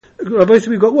Rabbi, so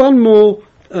we've got one more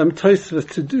Tosfos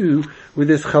to do with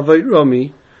this Chavot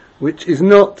Rommy, which is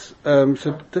not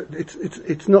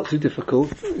it's not too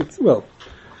difficult. It's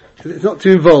not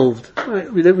too involved.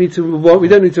 Right? We don't need to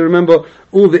remember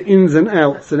all the ins and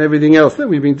outs and everything else that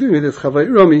we've been doing with this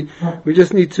Chavot Rommy. We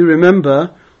just need to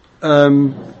remember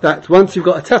that once you've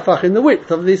got a tefach in the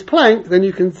width of this plank, then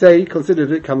you can consider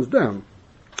that it comes down.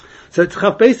 So it's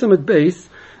Chav Beis Amud Beis,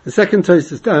 the second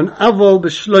Tosfos down, Avol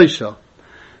B'Shloisha.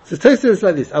 So Tosfos is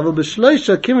like this, Avol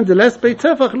B'Shloisha, Kimen Deles Bei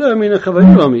Tefach Lo Amina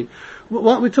Chavot Rommy.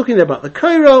 What we're talking about, the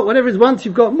Kaira, whenever it's once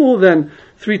you've got more than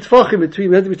 3 tefachim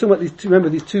between, we're talking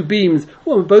about these two beams,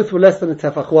 both were less than a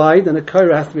tefach wide, and a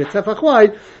Kaira has to be a tefach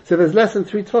wide, so if there's less than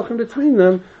 3 tefachim between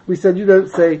them, we said you don't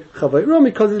say Chavot Rommy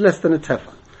because it's less than a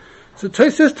tefach. So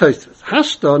Tosfos,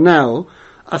 Hashta now,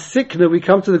 Asikna, we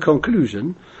come to the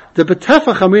conclusion, the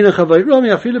betefach amina Chavot Rommy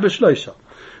afilu b'shloisha.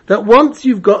 That once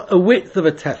you've got a width of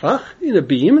a tefach in a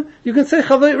beam, you can say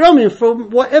Chavot Rommy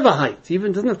from whatever height. Even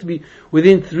it doesn't have to be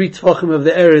within 3 tefachim of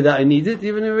the area that I need it.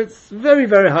 Even if it's very,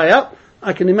 very high up,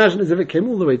 I can imagine as if it came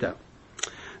all the way down.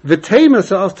 V'tema,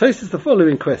 so asked Tosfos the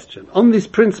following question on this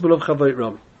principle of Chavot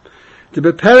Rommy. To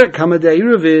be perek hamadei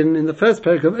Eruvin, in the first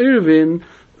perek of Eruvin,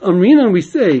 on Minan we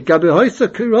say Gabehoisa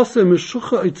Kirasa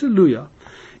Meshucha Itzeluya.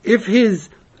 If his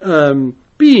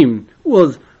beam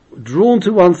was drawn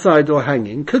to one side or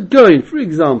hanging, could go in, for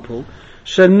example,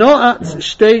 Shenoat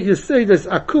Shtei Yesedes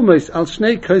Akumos Al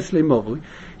Shnei Kosle Movui.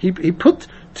 He put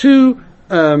 2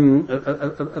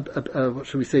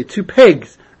 2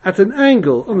 pegs at an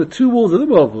angle on the 2 walls of the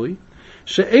Movui.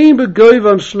 She'ein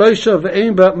begoivan shloisha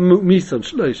ve'ein ba'misan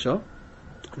shloisha.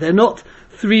 They're not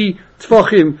 3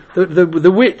 tefachim,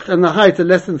 the width and the height are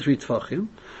less than 3 tefachim.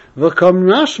 V'kam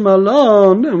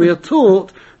nashmalan, and we are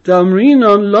taught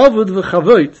Damrinon lavud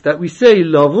v'chavot, that we say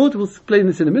lavud, we'll explain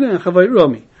this in a minute, and Chavot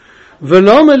Rommy.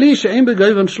 V'lam ali she'en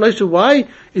begovan shloisha, why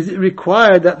is it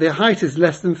required that the height is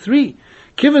less than 3?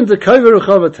 Given the kover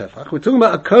uchava tefach, we're talking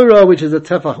about a korah which is a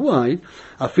tefach wide,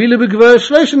 afilu begvar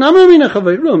shloisha namamina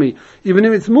Chavot Rommy, even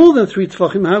if it's more than 3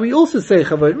 tefachim, how we also say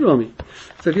Chavot Rommy.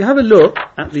 So if you have a look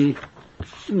at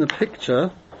in the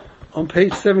picture, on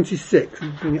page 76, I'll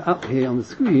bring it up here on the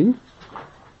screen,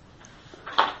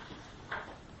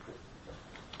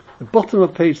 the bottom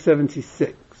of page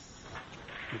 76.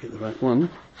 I'll get the right one.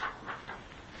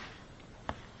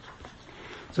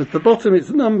 So at the bottom it's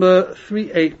number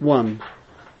 381.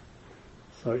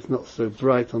 Sorry, it's not so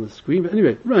bright on the screen, but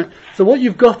anyway, right. So what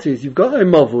you've got is, you've got a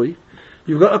mavui,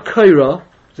 you've got a kaira,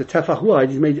 it's a tefach wide,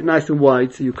 he's made it nice and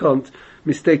wide so you can't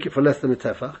mistake it for less than a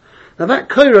tefach. Now that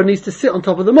kaira needs to sit on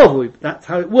top of the mavui. That's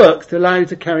how it works to allow you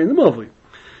to carry in the mavui.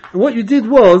 And what you did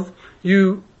was,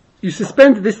 you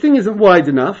suspended, this thing isn't wide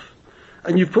enough,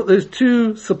 and you've put those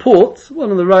 2 supports, one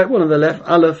on the right, one on the left,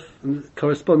 aleph, and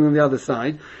corresponding on the other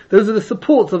side. Those are the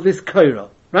supports of this kaira,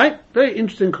 right? Very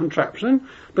interesting contraption,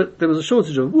 but there was a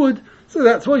shortage of wood, so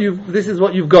that's what this is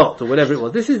what you've got, or whatever it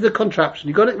was. This is the contraption.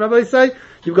 You got it, Rabbi say?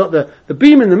 You've got the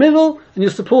beam in the middle, and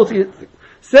you're supporting it.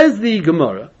 Says the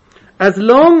Gemara, as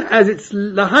long as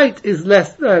the height is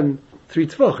less than 3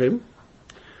 tefachim,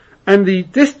 and the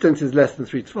distance is less than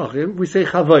 3 tefachim, we say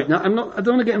chavot. Now, I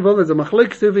don't want to get involved, there's a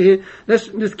machlokes over here, let's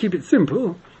just keep it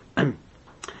simple.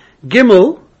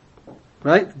 Gimel,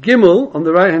 right? Gimel, on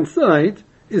the right hand side,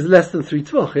 is less than 3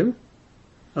 tefachim.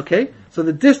 Okay? So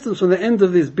the distance from the end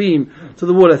of this beam to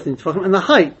the wall less than 3 tefachim, and the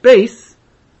height, base,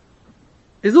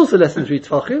 is also less than 3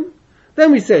 tefachim.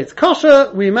 Then we say it's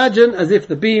kosher, we imagine as if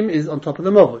the beam is on top of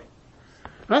the mavui.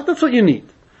 Right? That's what you need.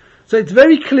 So it's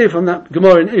very clear from that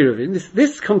Gemara in Eruvin,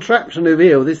 this contraption over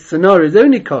here, or this scenario is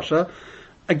only kosher.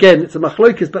 Again, it's a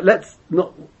machlokes, but let's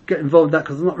not get involved in that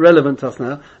because it's not relevant to us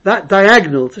now. That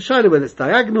diagonal, it's a shadow whether it's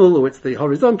diagonal or it's the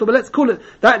horizontal, but let's call it,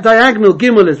 that diagonal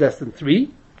gimel is less than 3,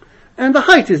 and the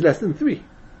height is less than 3.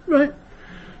 Right?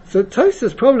 So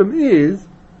Tosfos' problem is,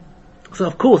 so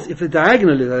of course, if the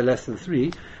diagonal is less than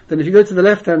 3, then if you go to the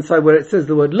left-hand side where it says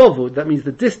the word lovud, that means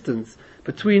the distance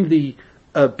between the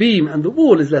beam and the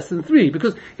wall is less than 3.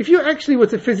 Because if you actually were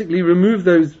to physically remove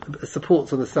those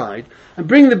supports on the side and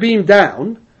bring the beam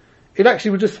down, it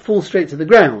actually would just fall straight to the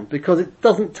ground because it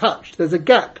doesn't touch. There's a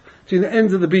gap between the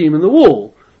ends of the beam and the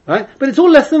wall, right? But it's all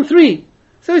less than 3.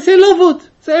 So we say lovud.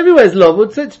 So everywhere's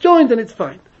lovud, so it's joined and it's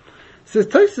fine. Says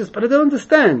Tosfos, but I don't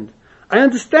understand. I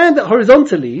understand that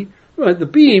horizontally, right, the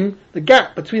beam, the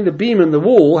gap between the beam and the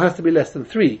wall has to be less than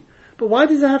 3. But why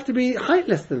does it have to be height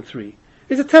less than 3?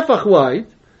 It's a tefach wide.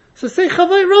 So say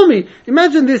Chavot Rommy.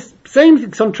 Imagine this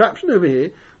same contraption over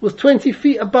here was 20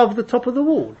 feet above the top of the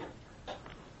wall.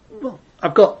 Well,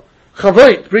 I've got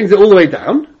Chavot brings it all the way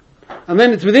down, and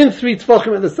then it's within 3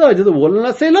 tefachim at the side of the wall, and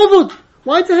I say Lavud.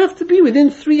 Why does it have to be within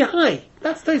 3 high?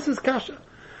 That's Tosfos kasha.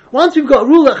 Once we've got a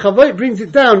rule that chavot brings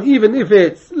it down, even if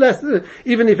it's less,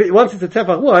 once it's a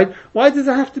tefach wide, why does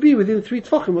it have to be within 3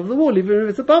 tefachim of the wall, even if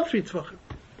it's above 3 tefachim?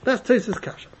 That's Tosfos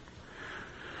kasha.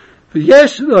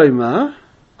 V'yesh loima,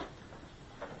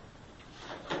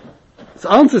 so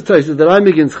answers Tosfos that I'm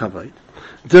against chavot.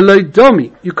 Deloi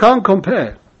domi, you can't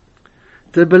compare.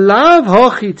 The belav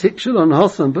hochi tikshel on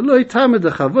hosan, beloi tamed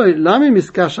the chavot, lami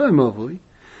miskasha emovui,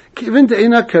 given the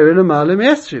ina keren amalim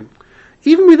esrim.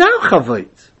 Even without chavot,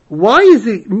 why is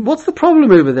it, what's the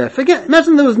problem over there?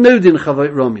 Imagine there was no din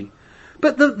chavot Rommy.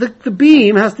 But the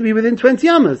beam has to be within 20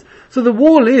 amas. So the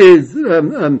wall is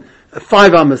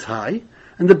 5 amas high,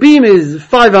 and the beam is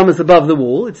 5 amas above the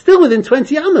wall. It's still within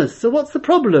 20 amas. So what's the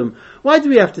problem? Why do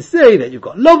we have to say that you've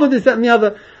got love of this, that and the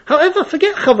other? However,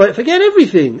 forget chavot, forget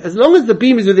everything. As long as the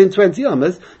beam is within 20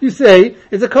 amas, you say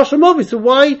it's a kosher movi. So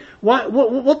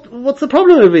what's the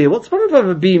problem over here? What's the problem of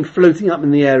a beam floating up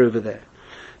in the air over there?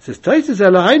 Says Tosfos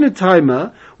Eloheinu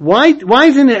Taima, why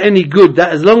isn't it any good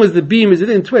that as long as the beam is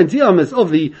within 20 amas of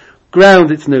the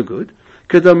ground, it's no good?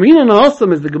 Kedamina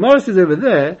Nahasam, as the Gemara says over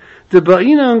there, the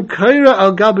Ba'inan Kaira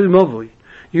al Gabu Movoi.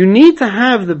 You need to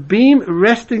have the beam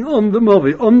resting on the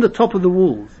Movoi, on the top of the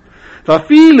walls.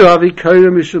 Vafilu avi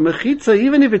Kaira Mishum Mechitza,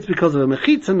 even if it's because of a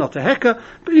Mechitza, not a Heka,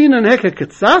 Ba'inan Heka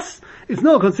Ketzas, it's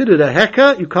not considered a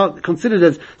heka. You can't consider it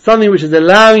as something which is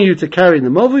allowing you to carry in the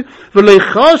movi.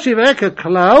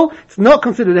 It's not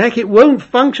considered a heka. It won't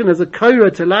function as a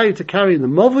koira to allow you to carry in the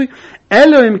movi.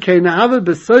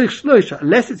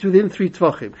 Unless it's within 3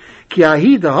 tvachim.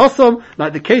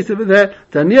 Like the case over there,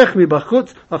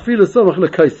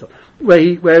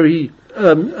 where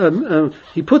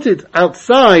he put it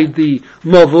outside the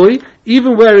movoi,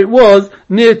 even where it was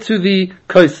near to the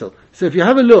kosel. So if you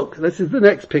have a look, this is the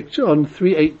next picture on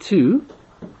 382.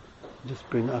 Just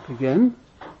bring it up again.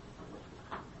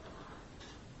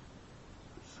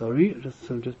 Sorry, just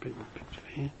bring the picture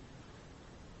here.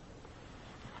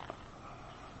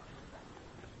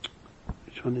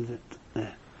 Which one is it?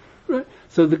 There. Right.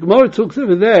 So the Gemara talks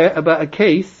over there about a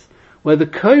case where the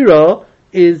koira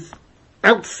is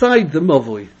outside the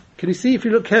movoi. Can you see, if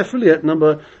you look carefully at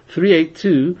number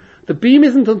 382, the beam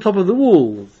isn't on top of the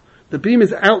walls. The beam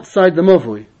is outside the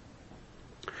movoi.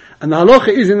 And the halacha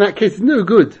is, in that case, no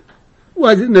good.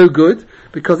 Why is it no good?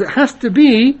 Because it has to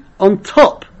be on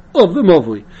top of the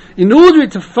movoi. In order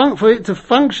for it to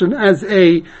function as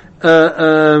a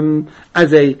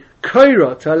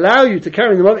koira, to allow you to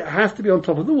carry the movoi, it has to be on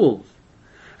top of the walls.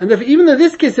 And therefore, even though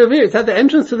this case over here, it's at the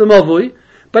entrance to the movoi,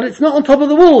 but it's not on top of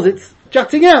the walls, it's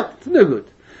jutting out. It's no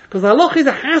good. Because the halacha is,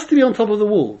 it has to be on top of the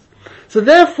walls. So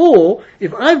therefore,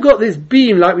 if I've got this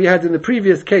beam like we had in the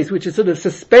previous case, which is sort of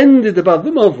suspended above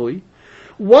the movoi,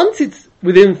 once it's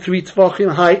within 3 tvachim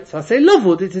height, I say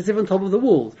lavud, it is on top of the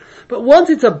walls. But once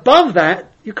it's above that,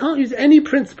 you can't use any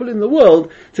principle in the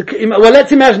world to, well,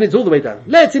 let's imagine it's all the way down.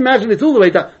 Let's imagine it's all the way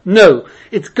down. No.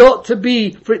 It's got to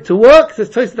be, for it to work, says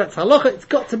Tosfos, that's halacha, it's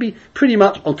got to be pretty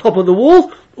much on top of the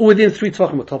walls, or within 3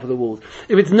 tvachim on top of the walls.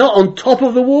 If it's not on top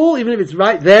of the wall, even if it's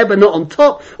right there but not on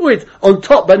top, or it's on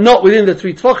top but not within the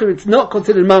 3 tvachim, it's not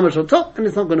considered mamash on top, and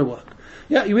it's not going to work.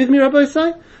 Yeah, you with me, Rabbi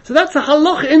Sai? So that's a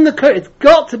halacha in the code. It's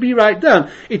got to be right down.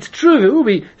 It's true, if it will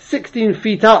be 16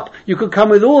 feet up, you could come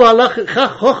with all halacha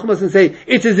chochmas and say,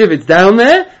 it's as if it's down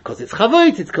there, because it's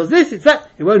chavot, it's because this, it's that.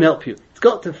 It won't help you. It's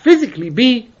got to physically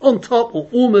be on top, or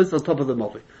almost on top of the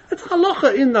movoi. That's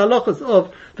halacha in the halachas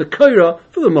of the koira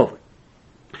for the movoi.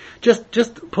 Just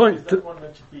point to... Is that one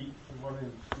meant to be, the one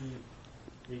in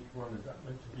 381, is that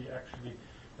meant to be actually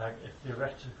like a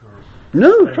theoretical...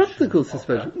 No, practical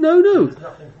suspension. No. There's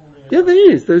nothing holding it. Yeah,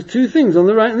 there is. Those 2 things on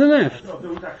the right and the left. No,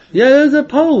 those Yeah, those are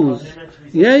poles.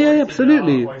 Yeah,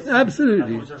 absolutely.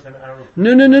 Absolutely.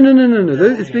 No.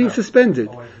 It's being suspended.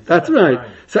 That's right.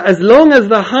 So as long as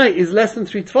the height is less than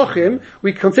 3 tvachim,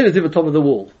 we consider it at the top of the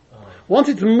wall. Once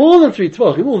it's more than 3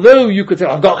 tvachim, although you could say,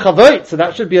 I've got chavot, so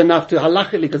that should be enough to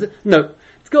halachically, no.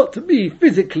 It's got to be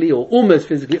physically, or almost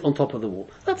physically, on top of the wall.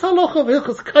 That's halacha of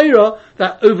hilchos kaira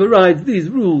that overrides these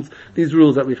rules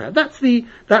that we've had. That's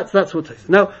what it is.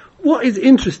 Now, what is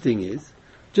interesting is,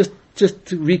 just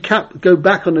to recap, go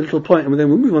back on a little point, and then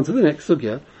we'll move on to the next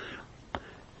sugya.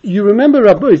 You remember,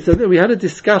 Rabbi, so that we had a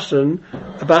discussion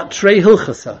about trei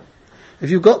hilchasa. If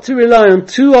you've got to rely on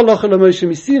 2 halacha l'Moshe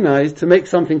Misinai to make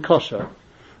something kosher,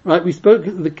 right?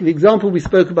 The example we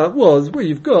spoke about was where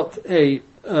you've got a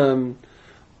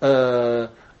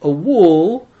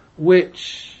wall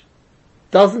which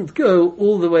doesn't go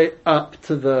all the way up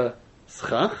to the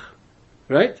schach,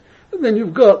 right? And then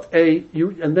you've got the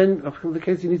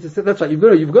case you need to say, that's right, you've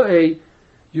got a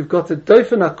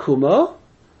dofen akuma,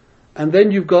 and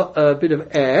then you've got a bit of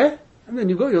air, and then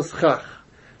you've got your schach.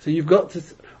 So you've got to,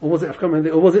 or was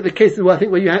it the case where I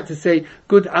think where you had to say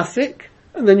good asik,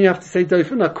 and then you have to say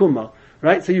dofen akuma,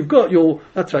 right? So you've got your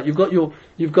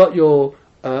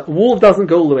wall doesn't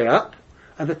go all the way up,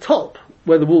 and the top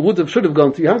where the wall should have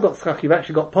gone to, you haven't got schach, you've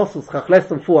actually got posel schach, less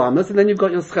than 4 amas, and then you've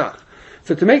got your schach.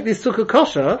 So to make this sukkah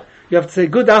kosher, you have to say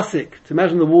good asik, to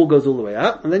imagine the wall goes all the way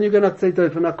up, and then you're going to have to say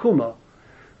dofen akuma,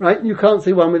 right? You can't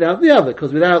say one without the other,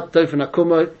 because without dofen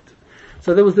akuma.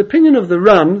 So there was the opinion of the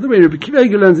Ran, the way Rabbi Akiva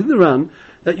Eiger learns in the Ran,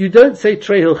 that you don't say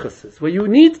trei hilchasas, where you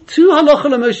need 2 halacha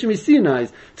l'Moshe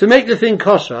Misinais to make the thing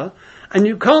kosher, and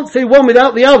you can't say one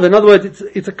without the other. In other words,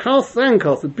 it's a cast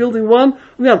sandcastle, building one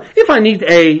and the other. If I need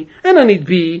A and I need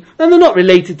B, and they're not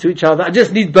related to each other, I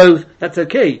just need both, that's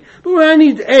okay. But when I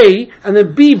need A, and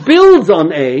then B builds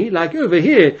on A, like over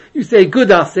here, you say good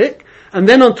asik, and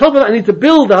then on top of that I need to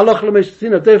build a halacha l'Moshe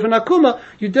Misinai, dofen akuma,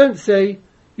 you don't say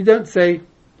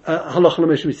halacha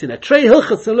l'Moshe Misinai. Trei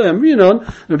hilchas alem,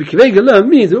 Rabbi Akiva Eiger learn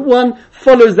means that one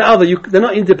follows the other, they're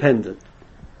not independent.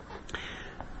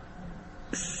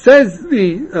 Says so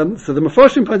the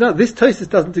Mefarshim point out, this Tosfos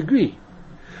doesn't agree.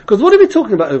 Because what are we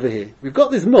talking about over here? We've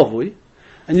got this movui,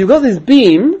 and you've got this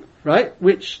beam, right,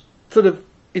 which sort of,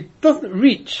 it doesn't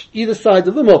reach either side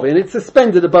of the movui, and it's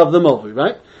suspended above the movui,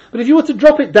 right? But if you were to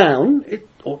drop it down,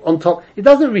 or on top, it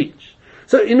doesn't reach.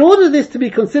 So in order this to be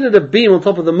considered a beam on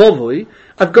top of the movui,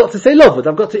 I've got to say lovud.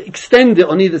 I've got to extend it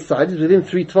on either side. It's within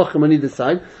 3 tvachim on either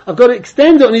side. I've got to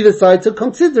extend it on either side to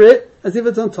consider it as if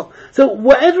it's on top. So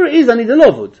whatever it is, I need a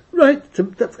lovud, right?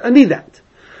 I need that.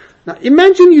 Now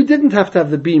imagine you didn't have to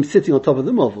have the beam sitting on top of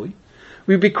the movui.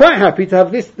 We'd be quite happy to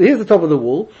have this, here's the top of the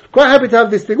wall, quite happy to have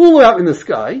this thing all the way up in the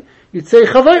sky. You'd say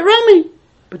chavot Rommy.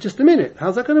 But just a minute,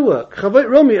 how's that going to work? Chavot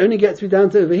Rommy only gets me down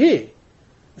to over here.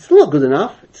 It's still not good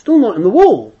enough. It's still not in the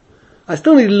wall. I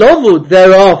still need lovud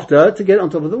thereafter to get it on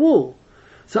top of the wall.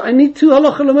 So I need 2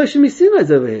 halacha l'Moshe Misinai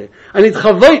over here. I need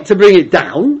chavot to bring it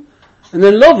down, and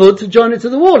then lovud to join it to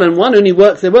the wall. And one only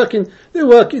works, they're not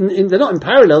in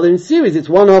parallel, they're in series. It's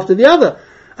one after the other.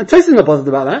 And Tosfos is not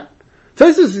positive about that.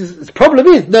 Tosfos' problem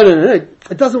is, no,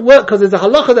 it doesn't work because there's a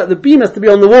halacha that the beam has to be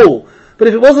on the wall. But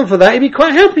if it wasn't for that, he'd be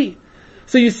quite happy.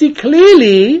 So you see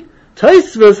clearly,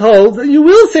 Tosfos holds that you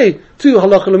will say 2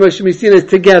 halacha l'Moshe Misinai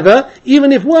together,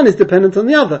 even if one is dependent on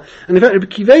the other. And in fact, Rabbi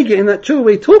Akiva Eiger, in that true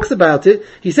way he talks about it,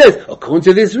 he says, according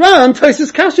to this Ran,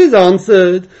 Tosfos Kasha is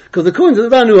answered. Because according to the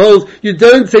Ran who holds, you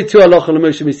don't say 2 halacha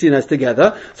l'Moshe Misinai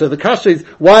together. So the Kasha is,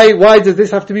 why does this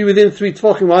have to be within 3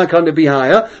 tvachim? Why can't it be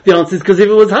higher? The answer is because if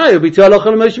it was higher, it would be 2 halacha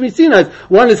l'Moshe Misinai.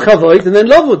 One is chavot and then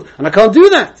lovud. And I can't do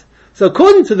that. So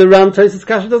according to the Ram, Tosfos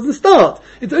Kasha doesn't start.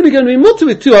 It's only going to be mutter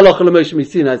with 2 halacha l'Moshe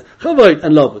Misinai, chavot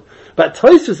and lovud. But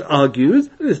Tosfos argues,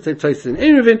 this is Tosfos in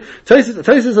Eruvin,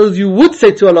 Tosfos says you would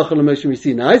say 2 halacha l'Moshe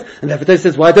Misinai, and therefore Tosfos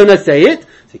says, why don't I say it?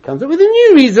 So he comes up with a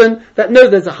new reason that no,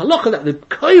 there's a halacha that the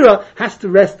kaira has to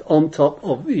rest on top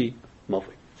of the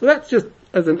movui. So that's just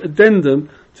as an addendum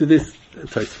to this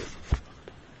Tosfos.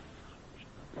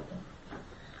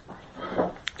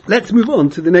 Let's move on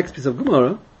to the next piece of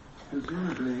Gemara.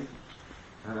 Presumably,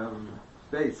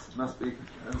 base must be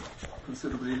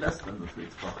considerably less than the 3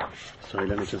 tvachim. Sorry,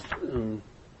 let me just.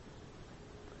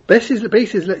 Base is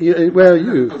where are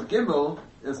you? Because Gimel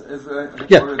is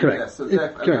correct. Less, so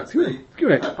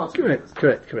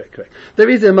correct. There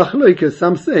is a machlokas.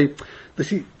 Some say,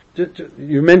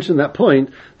 you mentioned that point.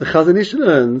 The Chazon Ish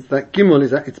learns that Gimel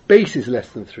is its base is less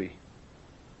than 3.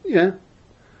 Yeah.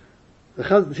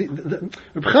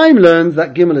 Reb Chaim learns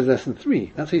that Gimel is less than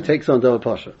 3. That's how he takes on Dava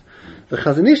Pasha. The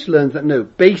Chazon Ish learns that no,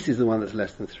 base is the one that's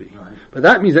less than 3. Right. But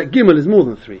that means that Gimel is more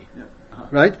than 3. Yeah. Uh-huh.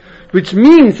 Right? Which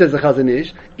means, says the Chazon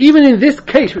Ish, even in this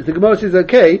case, which the Gemara says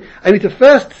okay, I need to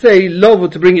first say Lovo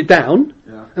to bring it down,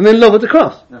 and then Lovo to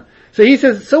cross. Yeah. So he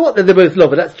says, so what that they're both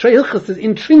Lovo? That's Trei Hilchos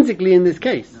intrinsically in this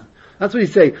case. Yeah. That's what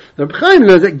he's saying. The Reb Chaim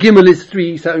learns that Gimel is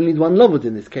 3, so only one lovud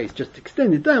in this case, just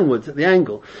extend it downwards at the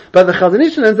angle. But the Chazon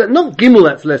Ish learns that not Gimel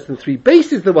that's less than 3,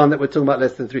 base is the one that we're talking about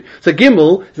less than 3. So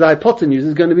Gimel, as the hypotenuse,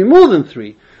 is going to be more than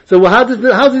 3. So how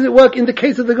does it work in the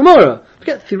case of the Gemara?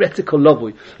 Forget theoretical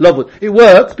lovud. It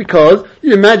works because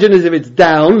you imagine as if it's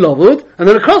down lovud and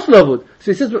then across lovud.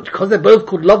 So he says, because they're both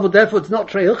called lovud, therefore it's not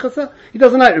Trei Hilchasa. He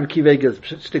doesn't like Rabbi Akiva Eiger's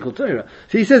shtickle Torah.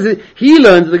 So he says that he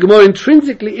learns the Gemara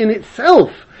intrinsically in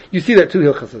itself. You see that 2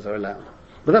 hilchasas are allowed.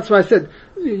 But that's why I said,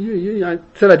 I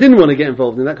said I didn't want to get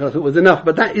involved in that because I thought it was enough.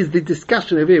 But that is the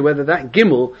discussion over here, whether that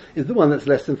Gimel is the one that's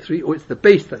less than 3, or it's the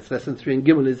base that's less than 3, and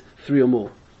Gimel is 3 or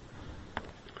more.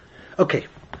 Okay.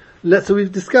 So we've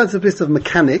discussed a bit of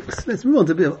mechanics. Let's move on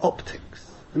to a bit of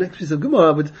optics. The next piece of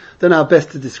Gemara, done our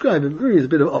best to describe it, but really is a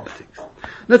bit of optics.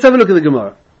 Let's have a look at the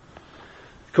Gemara.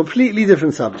 Completely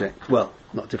different subject. Well,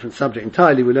 not different subject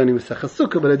entirely. We're learning Meseches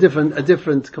Succah, but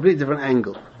completely different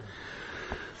angle.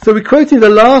 So we're quoting the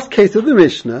last case of the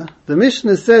Mishnah. The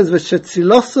Mishnah says,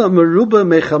 "V'shetzilosa meruba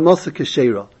mechamosa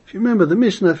kesheira." If you remember, the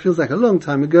Mishnah feels like a long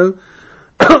time ago.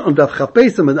 On Daf Chaf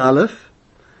Beis Amud Aleph,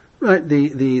 right?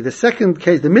 The second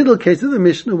case, the middle case of the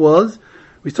Mishnah was,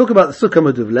 we talk about the Sukkah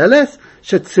Meduvleles,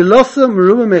 Shetzilosa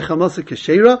Meruba Mechamosa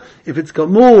Kesheira. If it's got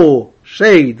more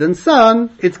shade than sun,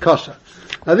 it's kosher.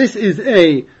 Now this is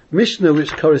a Mishnah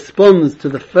which corresponds to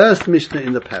the first Mishnah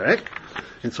in the Perek,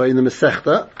 in the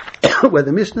Masechta, where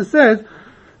the Mishnah says,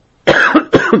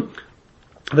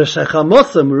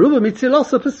 V'shechamosa Meruba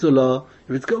Mitzilosa Pesula.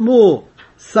 If it's got more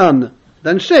sun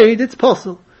than shade, it's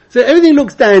possible. So everything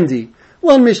looks dandy.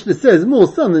 One Mishnah says more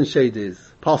sun than shade is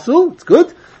possible, it's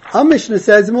good. Our Mishnah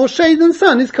says more shade than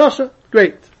sun is kosher.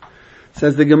 Great.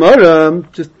 Says the Gemara,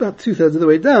 just about 2/3 of the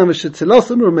way down, says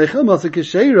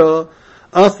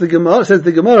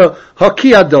the Gemara,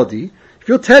 Haki Adodi. If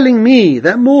you're telling me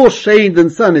that more shade than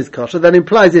sun is kosher, that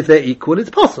implies if they're equal, it's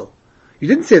possible. You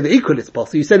didn't say they're equal, it's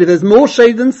possible. You said if there's more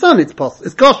shade than sun, it's possible.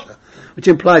 It's kosher. Which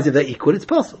implies if they're equal, it's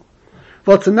possible.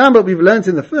 What's the number we've learned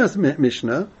in the first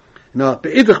Mishnah, in our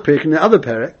Be'idach Perek, in the other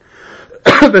Perek,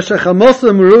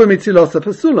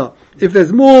 if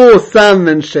there's more sun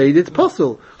than shade, it's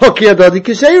possible.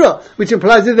 Which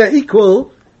implies if they're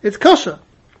equal, it's kosher.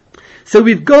 So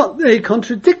we've got a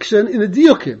contradiction in the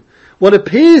Diukim. What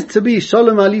appears to be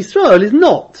Shalom al Yisrael is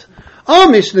not. Our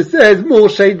Mishnah says more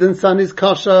shade than sun is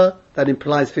kosher. That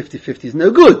implies 50-50 is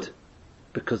no good.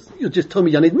 Because you just told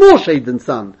me you need more shade than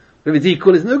sun. If it's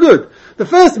equal, it's no good. The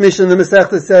first Mishnah, the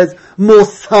Masechta says more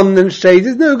sun than shade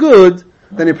is no good.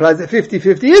 Then implies that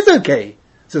 50-50 is okay.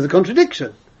 So there's a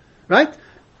contradiction. Right?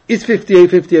 Is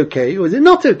 50-50 okay, or is it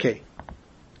not okay?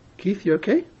 Keith, you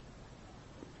okay?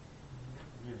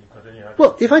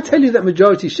 Well, if I tell you that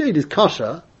majority shade is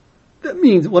kosher, that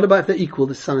means, what about if they're equal,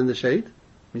 the sun and the shade? It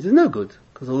means it's no good,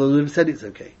 because although we've said it's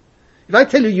okay. If I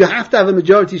tell you you have to have a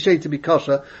majority shade to be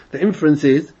kosher, the inference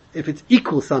is, if it's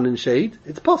equal sun and shade,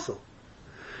 it's possible.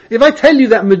 If I tell you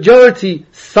that majority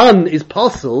sun is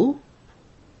possible,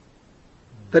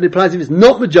 that implies if it's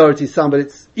not majority sun but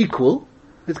it's equal,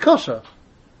 it's kosher.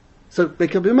 So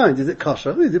make up your mind, is it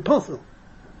kosher or is it possible?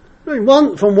 From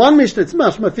one Mishnah it's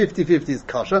mashma 50-50 is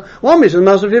kosher, one Mishnah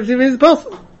mashma 50-50 is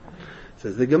possible.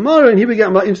 Says the Gemara, and here we get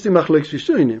about interesting machlokes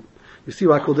rishonim. You see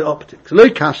what I call the optics. Lo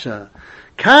kasha.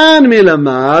 Kan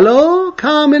milamalo,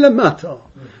 kan milamato.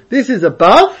 This is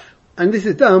above, and this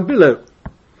is down below.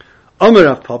 Omer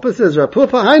Rav Papa says, Rav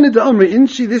Papa, hainu de Omer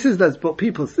inchi, this is that's what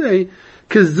people say,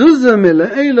 kezuza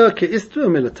mila'ela, ke'istra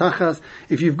milatachas.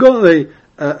 If you've got a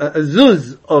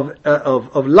zuz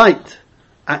of light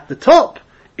at the top,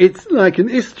 it's like an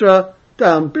istra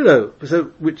down below.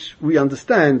 So, which we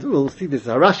understand, we'll see this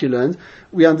how Rashi learns,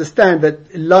 we understand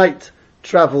that light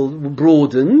travel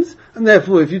broadens, and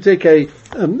therefore if you take a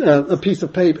piece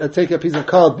of paper, take a piece of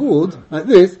cardboard like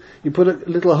this, you put a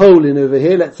little hole in over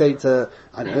here, let's say it's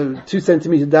 2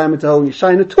 centimeter diameter hole, and you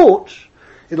shine a torch,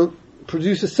 it'll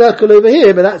produce a circle over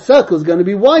here, but that circle is going to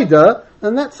be wider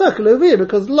than that circle over here,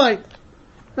 because light,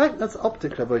 right? That's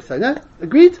optic, Rabbi say, yeah?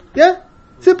 Agreed? Yeah?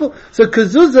 Simple. So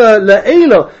kazuzah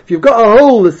la'elo, if you've got a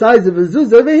hole the size of a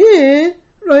zuz over here,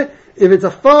 right, if it's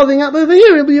a farthing up over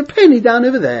here, it'll be a penny down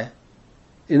over there.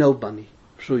 In old money.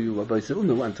 I'm sure you both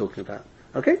know what I'm talking about.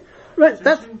 Okay? Right, it's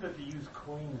that's... that they use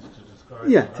coins to describe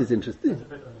it is interesting. It's a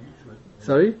bit unusual.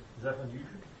 Sorry? Is that unusual?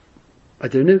 I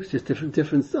don't know, it's just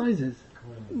different sizes.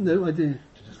 Coins. No idea.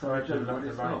 To describe the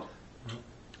light.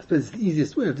 I suppose it's the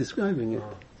easiest way of describing it.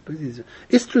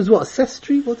 Istra is what? A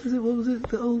sestry? What is it? What was it?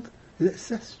 The old... Is it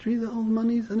sestry, the old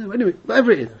monies? I don't know. Anyway,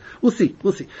 whatever it is. We'll see.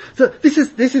 So this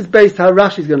is based how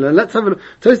Rashi's going to learn. Let's have a look.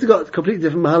 Toast got a completely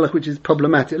different mahalach which is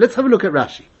problematic. Let's have a look at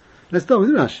Rashi. Let's start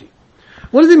with Rashi.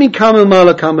 What does it mean, kamel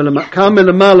mala, kamel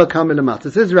mata?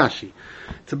 It says Rashi.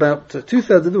 It's about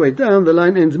 2/3 of the way down, the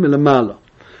line ends milamala.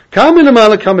 Kamel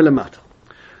mata.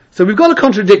 So we've got a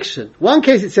contradiction. One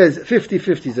case it says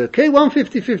 50-50 is okay,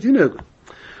 150-50 no good.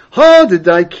 When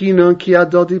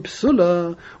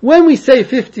we say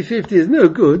 50-50 is no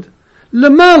good,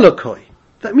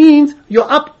 that means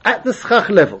you're up at the schach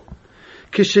level.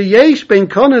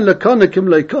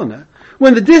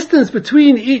 When the distance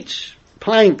between each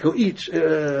plank or each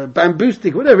bamboo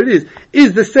stick, whatever it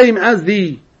is the same as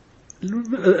the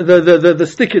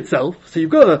stick itself. So you've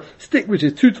got a stick which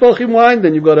is 2 tvachim wide,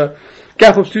 then you've got a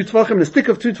gap of 2 tvachim, and a stick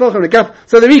of 2 tvachim, and a gap.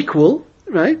 So they're equal,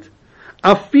 right?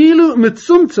 Afilu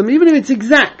mitzumtzum, even if it's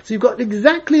exact, so you've got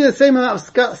exactly the same amount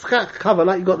of schach cover,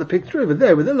 like you've got the picture over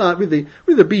there with the light, with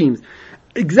the beams,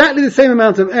 exactly the same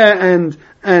amount of air and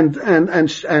and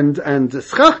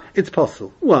schach, it's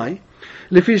possible. Why?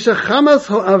 Because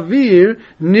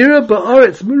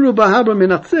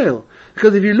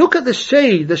if you look at the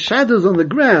shade, the shadows on the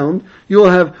ground, you'll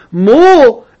have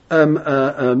more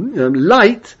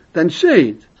light than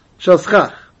shade.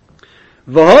 Schach.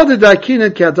 When we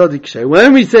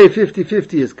say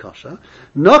 50-50 is kosher,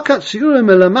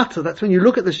 that's when you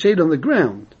look at the shade on the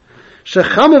ground.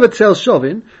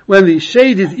 When the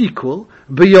shade is equal,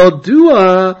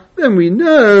 then we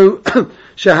know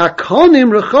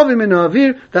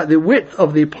that the width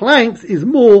of the planks is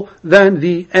more than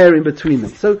the air in between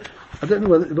them. So, I don't know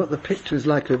what the picture is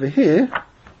like over here.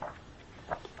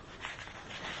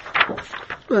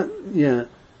 But, yeah.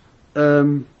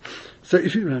 So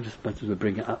if you, I just better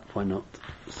bring it up, why not?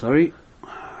 Sorry,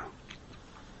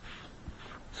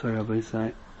 I'll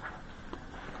say.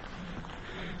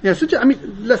 Yeah, so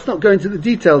let's not go into the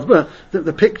details, but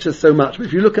the pictures so much. But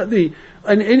if you look at in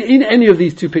any of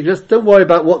these two pictures, don't worry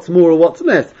about what's more or what's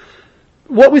less.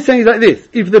 What we're saying is like this: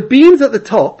 if the beams at the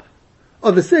top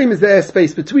are the same as the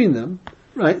airspace between them,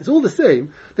 right? It's all the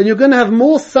same. Then you're going to have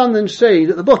more sun than shade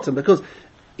at the bottom, because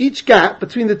each gap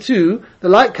between the two, the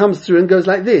light comes through and goes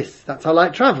like this. That's how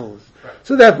light travels. Right.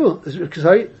 So therefore,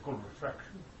 sorry? It's called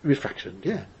refraction. Refraction,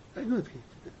 yeah.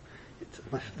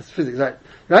 That's physics,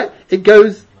 right? It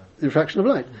goes, the refraction of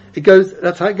light. It goes,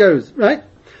 that's how it goes, right?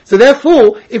 So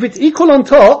therefore, if it's equal on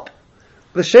top,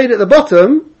 the shade at the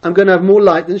bottom, I'm going to have more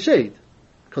light than shade.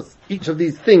 Because each of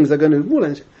these things are going to have more light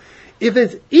than shade. If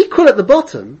it's equal at the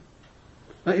bottom,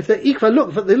 right, if they're equal,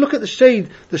 if they look at the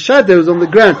shade, the shadows on the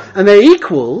ground, and they're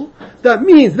equal, that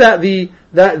means that the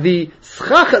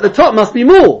schach at the top must be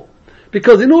more.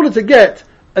 Because in order to get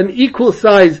an equal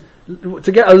size,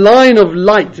 to get a line of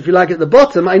light, if you like, at the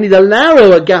bottom, I need a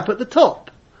narrower gap at the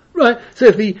top. Right? So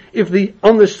if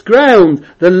on the ground,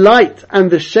 the light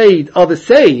and the shade are the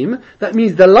same, that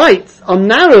means the lights are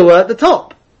narrower at the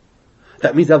top.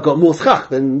 That means I've got more schach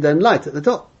than light at the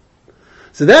top.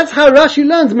 So that's how Rashi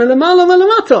learns melamala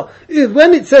melamata.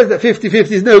 When it says that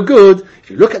 50-50 is no good, if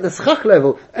you look at the schach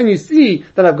level and you see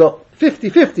that I've got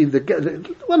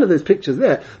 50-50, one of those pictures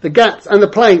there, the gaps and the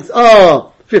planks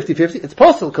are 50-50, it's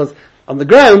possible because on the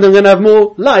ground I'm going to have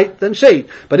more light than shade.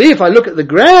 But if I look at the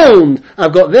ground,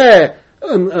 I've got there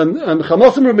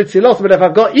chamosim mitzilos, but if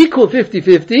I've got equal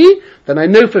 50-50, then I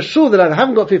know for sure that I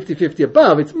haven't got 50-50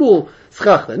 above. It's more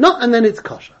schach there. And then it's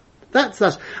kosher.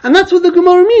 And that's what the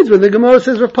Gemara means when the Gemara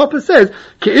says, Rav Papa says,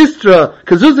 Ke'istra,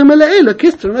 Kazuzim Ele'ela,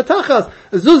 Kistra Natachas,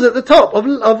 a zuz at the top of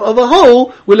a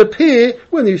hole will appear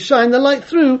when you shine the light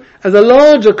through as a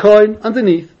larger coin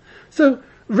underneath. So,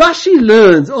 Rashi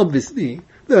learns, obviously,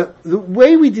 that the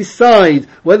way we decide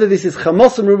whether this is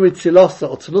Chamosim Rumit Tzilosa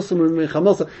or Tzilosim Rumit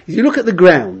Chamosa is you look at the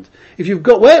ground. If you've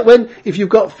got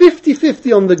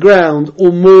 50-50 on the ground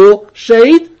or more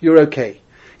shade, you're okay.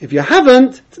 If you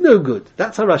haven't, it's no good.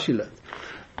 That's how Rashi learns.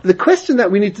 The question that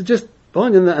we need to just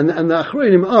find and the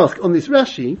Achronim ask on this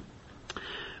Rashi,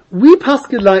 we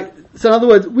paskin like, so in other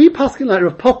words, we paskin like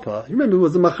Rav Papa. You remember it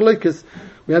was a machlokas,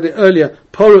 we had it earlier,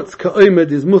 porutz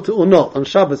ka'omed is mutter or not. On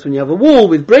Shabbos, when you have a wall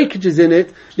with breakages in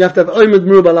it, you have to have omed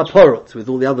merubah la porutz, with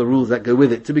all the other rules that go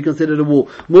with it, to be considered a wall.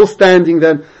 More standing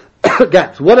than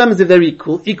gaps. What happens if they're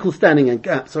equal standing and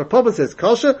gaps? So Rav Papa says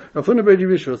kosher, Rav Huna Bredi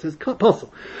Rishon says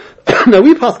possible. Now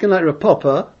we paskin like Rav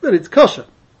Papa that it's kosher.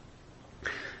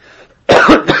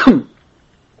 And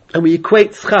we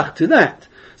equate schach to that.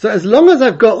 So as long as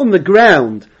I've got on the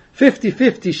ground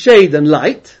 50-50 shade and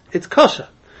light, it's kosher.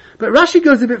 But Rashi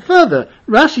goes a bit further.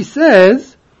 Rashi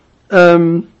says,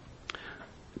 when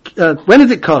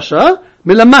is it kosher?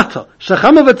 Milamata.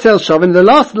 Shacham avatzel shav, in the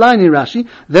last line in Rashi,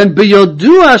 then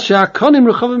biyodua she'akonim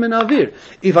rechavim min avir.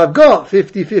 If I've got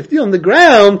 50-50 on the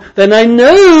ground, then I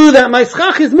know that my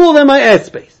schach is more than my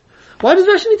airspace. Why does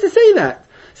Rashi need to say that?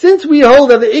 Since we hold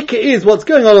that the ikka is what's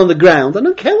going on the ground, I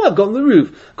don't care what I've got on the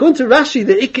roof. According to Rashi,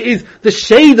 the ikka is the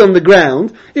shade on the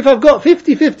ground. If I've got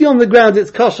 50-50 on the ground,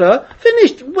 it's kosher.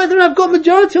 Finished. Whether I've got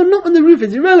majority or not on the roof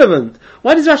is irrelevant.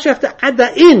 Why does Rashi have to add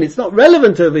that in? It's not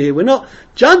relevant over here. We're not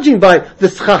judging by the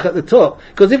schach at the top.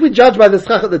 Because if we judge by the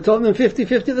schach at the top, then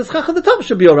 50-50 the schach at the top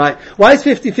should be alright. Why is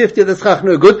 50-50 at the schach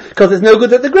no good? Because it's no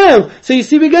good at the ground. So you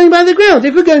see, we're going by the ground.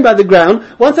 If we're going by the ground,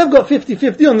 once I've got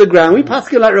 50-50 on the ground, we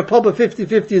pass like Rapapa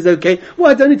 50-50 is okay.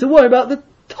 Well, I don't need to worry about the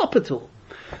top at all.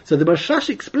 So the Marshash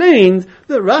explains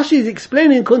that Rashi is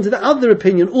explaining according to the other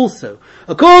opinion also.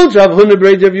 According to Rav Huna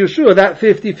Bredi of Yeshua, that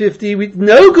 50-50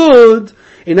 no good.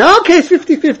 In our case,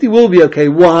 50-50 will be okay.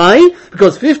 Why?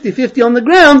 Because 50-50 on the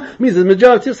ground means the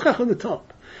majority of schach on the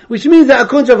top. Which means that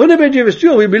according to Rav Huna Bredi of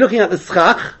Yeshua, we'll be looking at the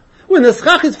schach. When the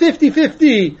schach is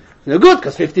 50-50 no good,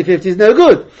 because 50-50 is no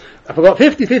good. If I've got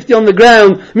 50-50 on the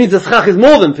ground, it means the schach is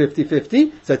more than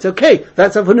 50-50, so it's okay.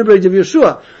 That's a vulnerability of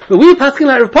Yeshua. But we paskin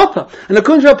like Rav Papa, and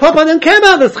according to Rav Papa, I don't care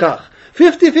about the schach.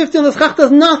 50-50 on the schach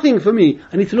does nothing for me.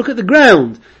 I need to look at the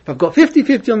ground. If I've got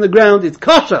 50-50 on the ground, it's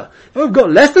kosher. If I've got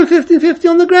less than 50-50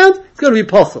 on the ground, it's going to be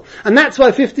possible. And that's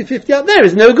why 50-50 out there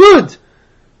is no good.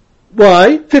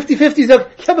 Why? 50-50 is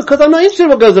okay. Yeah, because I'm not interested in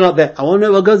what goes on up there. I want to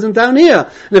know what goes on down here.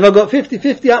 And if I've got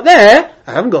 50-50 out there,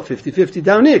 I haven't got 50-50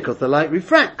 down here because the light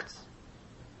refracts.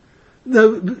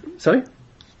 No, sorry?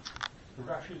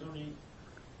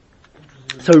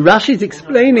 So Rashi's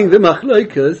explaining the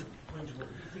machloikas.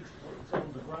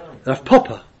 Rav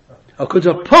Papa. Because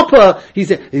Rav Papa, he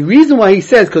said, the reason why he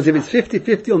says, because if it's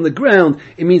 50-50 on the ground,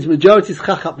 it means majority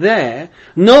schach up there,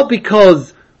 not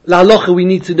because la halacha we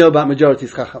need to know about majority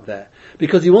schach up there.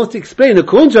 Because he wants to explain,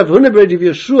 according to Rav Hunabred of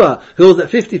Yeshua, who holds that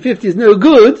 50-50 is no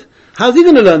good, how's he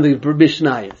going to learn the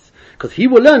Mishnayos? Because he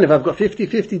will learn if I've got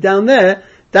 50-50 down there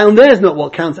is not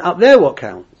what counts, up there what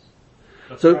counts.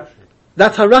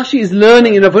 That's how Rashi is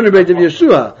learning in Rav Hunabred of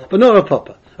Yeshua, but not Rav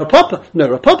Papa.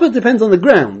 Rav Papa depends on the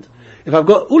ground. If I've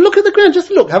got, look at the ground, just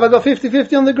look. Have I got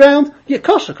 50-50 on the ground? Yeah,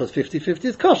 kosher, because 50-50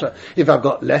 is kosher. If I've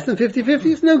got less than 50-50,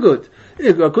 it's no good.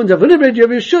 If according to Rav Hunabred,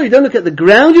 you're sure, you don't look at the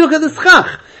ground, you look at the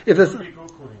schach. If there's,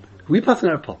 we pass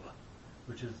on Rav Papa.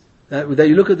 Which is? That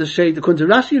you look at the shade, according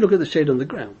to Rashi, you look at the shade on the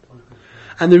ground.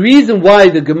 And the reason why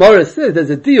the Gemara says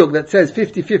there's a diuk that says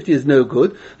 50-50 is no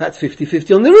good, that's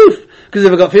 50-50 on the roof. Because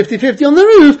if I've got 50-50 on the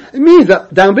roof, it means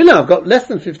that down below I've got less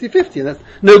than 50-50, and that's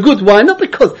no good. Why? Not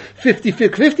because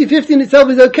 50-50 in itself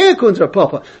is okay according to a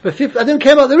Papa, but I don't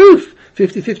care about the roof.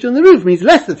 50-50 on the roof means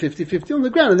less than 50-50 on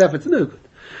the ground, and therefore it's no good.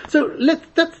 So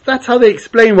that's how they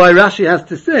explain why Rashi has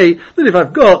to say that if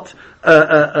I've got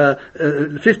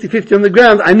 50-50 on the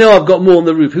ground, I know I've got more on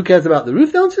the roof. Who cares about the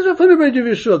roof? The answer is Rav Hunabred of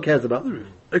Yeshua cares about the roof.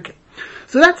 Okay.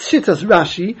 So that's Shittas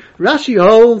Rashi. Rashi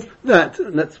holds that,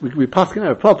 we pass it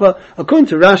out proper. According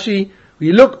to Rashi,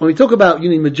 when we talk about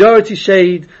majority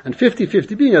shade and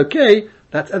 50-50 being okay,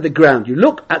 that's at the ground. You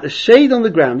look at the shade on the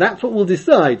ground. That's what will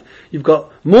decide. You've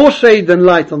got more shade than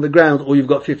light on the ground, or you've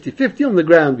got 50-50 on the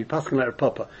ground. We pass it out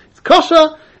proper. It's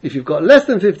kosher. If you've got less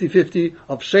than 50-50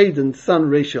 of shade and sun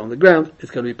ratio on the ground, it's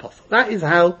going to be possible. That is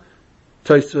how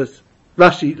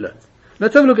Rashi learns.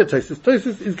 Let's have a look at Tosfos.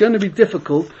 Tosfos is going to be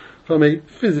difficult from a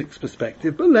physics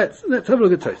perspective, but let's have a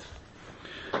look at Tosfos.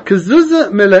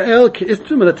 Kazuza mela'el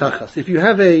ke'istru melatachas. If you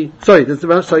have there's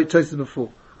Tosfos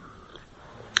before.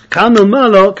 Kamel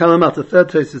malo, the third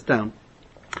Tosfos down.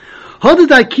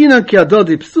 Hodadai kinan ki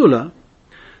adodi psula.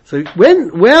 So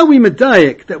where are we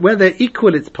medayik that where they're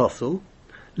equal it's possible?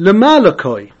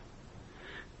 Lemalakoi.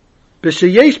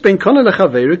 B'sheyesh ben kona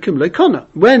lechaveru kim lekona.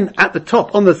 When at the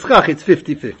top on the schach it's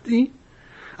 50-50.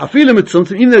 Afilu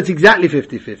mitzumtzum, even though it's exactly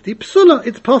 50-50. Psula,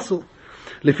 it's possible.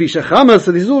 Lefi shachamas,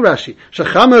 so this is all Rashi.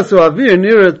 Shachamas or avir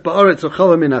nirat ba'aretz or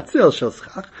chava min atzel shel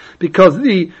schach. Because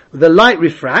the light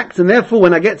refracts, and therefore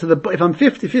when I get to if I'm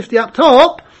 50-50 up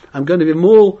top, I'm going to be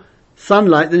more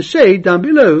sunlight than shade down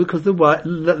below because the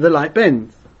light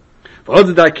bends. And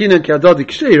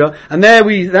there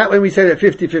when we say that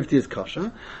 50-50 is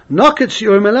kosher, knock at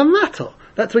Shiur melamato.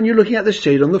 That's when you're looking at the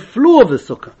shade on the floor of the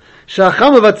sukkah.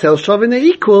 They're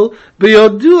equal, then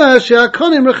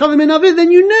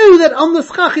you know that on the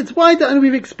schach it's wider, and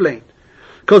we've explained.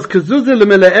 Because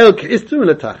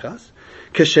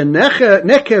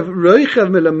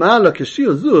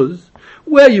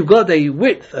where you've got a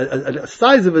width, a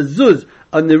size of a zuz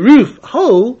on the roof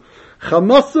hole,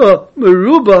 Chamasa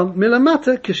meruba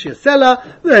milamata kishiyasela,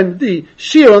 then the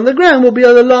shear on the ground will be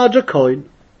a larger coin.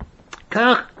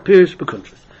 Kach pirish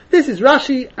b'kuntras. This is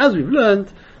Rashi, as we've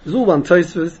learned. There's all one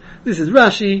Tosfos. This is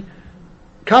Rashi.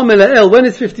 Kamela el, when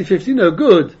it's 50-50, no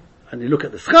good. And you look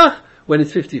at the schach, when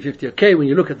it's 50-50, okay. When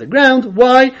you look at the ground,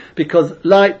 why? Because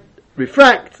light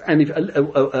refracts, and if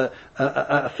a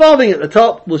farthing at the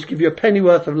top will give you a penny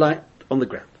worth of light on the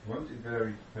ground. Won't it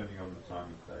vary depending on the time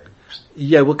of day?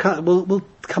 Yeah, we'll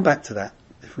come back to that,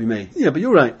 if we may. Yeah, but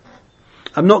you're right.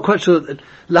 I'm not quite sure.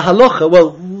 La halacha,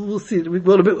 well, we'll see. We've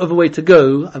got a bit of a way to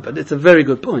go, but it's a very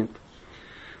good point.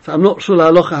 So I'm not sure la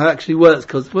halacha how it actually works,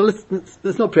 because, well,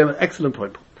 let's not preempt. Excellent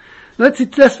point. Let's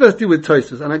first deal with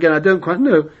Tosfos, and again, I don't quite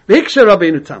know. The Hiksha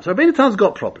Rabbeinu Tam. So Rabbeinu Tam's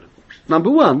got problems. Number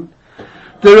one,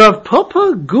 the Rav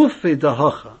Papa Gufe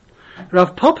Dahacha.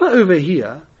 Rav Papa over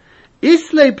here,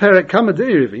 Islay Perek Kama de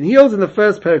Erevin. He holds in the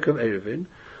first Perek of Erevin,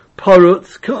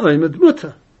 Parutz Ka'oim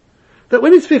Admuta. That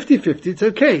when it's 50-50, it's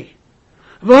okay.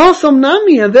 V'hasam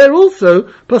Nami, and they're also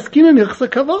Paskinan Yichsa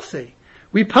Kavase.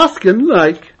 We paskin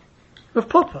like Rav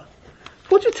Papa.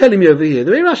 What you're telling me over here,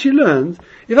 the way Rashi learns,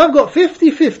 if I've got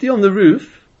 50-50 on the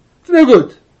roof, It's no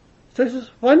good. So he says,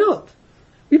 why not?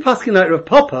 We paskin like Rav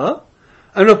Papa,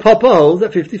 and Rav Papa holds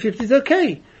that 50-50 is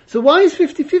okay. So why is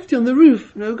 50-50 on the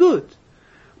roof no good?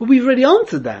 Well, we've already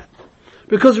answered that.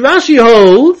 Because Rashi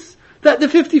holds that the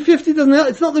 50-50 doesn't,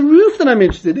 it's not the roof that I'm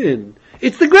interested in.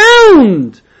 It's the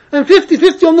ground. And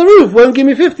 50-50 on the roof won't give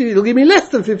me 50, it'll give me less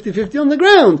than 50-50 on the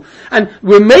ground. And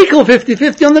we'll make all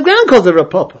 50-50 on the ground because of Rav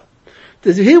Papa.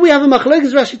 Here we have a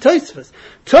machlokes Rashi Tosfos.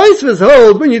 Tosfos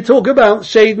hold, when you talk about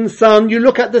shade and sun, you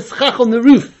look at the schach on the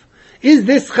roof. Is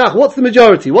this schach, what's the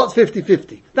majority? What's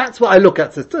 50-50? That's what I look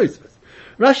at, says Tosfos.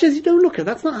 Rashi says you don't look at,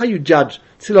 that's not how you judge.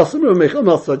 Don't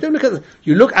look at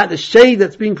you look at the shade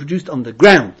that's being produced on the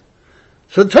ground.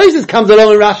 So Tosfos comes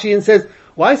along and Rashi and says,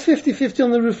 why is 50-50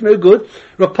 on the roof no good?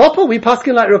 Rav Papa, we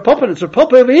paskin like Rav Papa, and it's Rav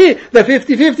Papa over here, that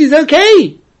 50-50 is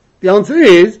okay. The answer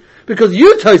is, because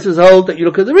you Tosfos hold that you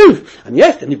look at the roof. And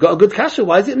yes, then you've got a good kasha.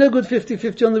 Why is it no good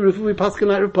 50-50 on the roof if we paskin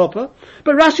like Rav Papa?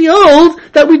 But Rashi holds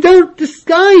that we don't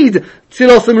disguise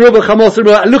Tzilos Meruba, Chamos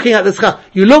Meruba, looking at the schach.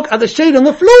 You look at the shade on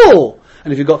the floor.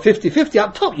 And if you've got 50-50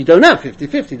 up top, you don't have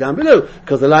 50-50 down below,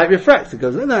 because the light refracts, it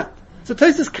goes like that. So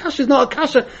Tosfos kasha is not a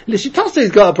kasha.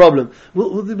 Lishitase got a problem.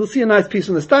 We'll see a nice piece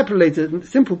from the Stipler later, a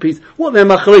simple piece. What their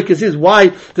machlokes is, why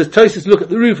does Tosfos look at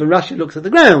the roof and Rashi looks at the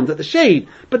ground, at the shade?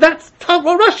 But that's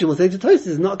what Rashi will say to Tosfos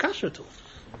is not a kasha at all.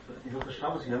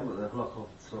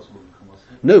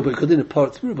 No, but because in a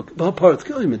Paretz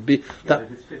Koim, be that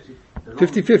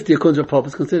 50-50 according to Papa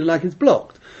is considered like it's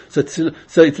blocked. So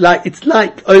it's like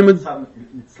Omed.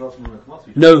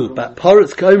 No, but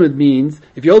Paretz Koim means,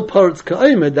 if you hold Paretz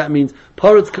Koim, that means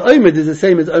Paretz Koim is the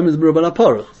same as Omed Merubah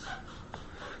Paretz.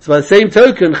 So by the same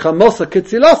token, Chamosa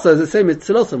Ketzilasa is the same as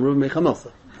Tzilasa Merubah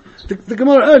Chamosa. The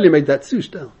Gemara earlier made that sush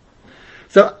down.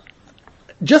 So,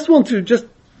 just want to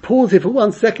pause here for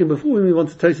 1 second before we move on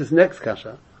to Tosfos' next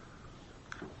kasha.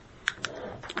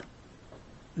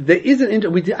 There is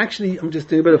I'm just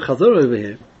doing a bit of chazor over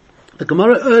here. The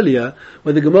Gemara earlier,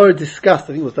 where the Gemara discussed, I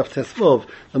think it was Daf Tesvov,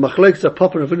 the machlokes of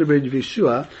Papa and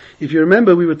Yeshua. If you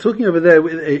remember, we were talking over there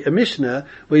with a Mishnah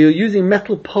where you're using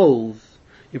metal poles.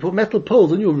 You put metal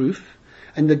poles on your roof,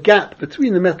 and the gap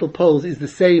between the metal poles is the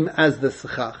same as the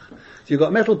sechach. So you've got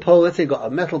a metal pole, let's say you've got a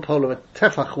metal pole of a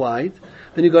tefach wide,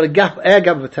 then you've got air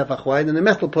gap of a tefach wide, and a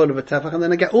metal pole of a tefach, and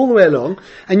then a gap all the way along,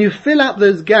 and you fill up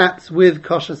those gaps with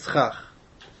kosher schach.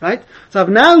 Right? So I've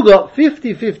now got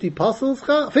 50-50 posel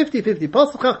schach, 50-50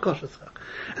 posel schach, kosher schach.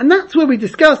 And that's where we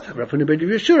discussed, according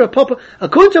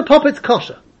to Papa it's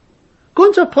kosher.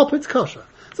 According to Papa it's kosher.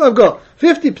 So I've got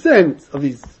 50% of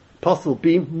these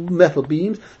metal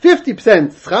beams,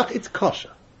 50% schach, it's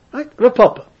kosher. Right?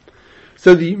 Papa.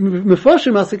 So the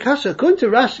Mefoshim Asakasha, according to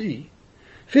Rashi,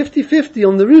 50-50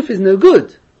 on the roof is no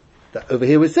good. That over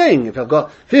here we're saying, if I've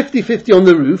got 50-50 on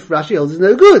the roof, Rashi holds is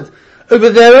no good. Over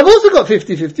there I've also got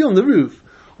 50-50 on the roof.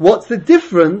 What's the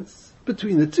difference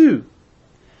between the two?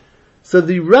 So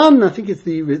the Ran, I think it's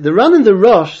the Ran and the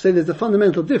Rosh say there's a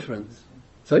fundamental difference.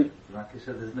 Sorry? Raki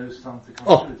said there's no sun to come.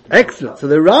 Oh, excellent. So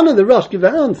the Ran and the Rosh give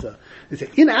that answer. They say,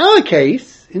 in our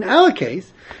case,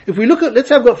 if we look at, let's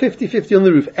say I've got 50-50 on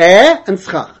the roof, air and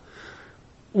schach.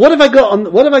 What have I got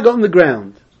on the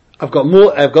ground? I've got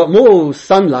more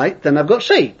sunlight than I've got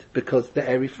shade, because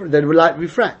the light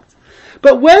refracts.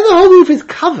 But where the whole roof is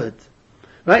covered,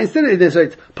 right, instead of this, so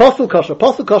it's posel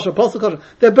kosher,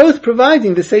 they're both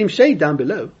providing the same shade down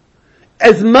below.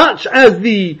 As much as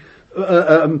the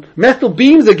metal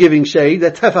beams are giving shade, they're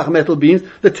tefach metal beams,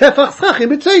 the tefach schach in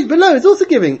between below is also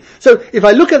giving. So if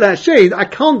I look at that shade, I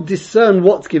can't discern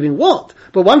what's giving what.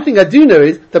 But one thing I do know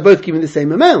is they're both giving the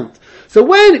same amount. So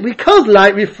because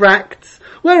light refracts,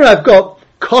 where I've got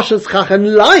kosher schach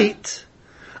and light,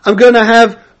 I'm going to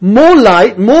have more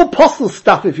light, more posel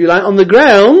stuff, if you like, on the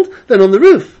ground than on the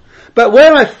roof. But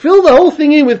where I fill the whole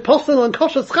thing in with posel and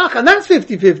kosher schach, and that's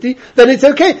 50-50, then it's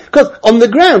okay. Because on the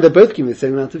ground, they're both giving the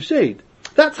same amount of shade.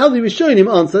 That's how the Rishonim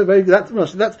answer,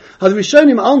 that's how the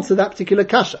Rishonim answer that particular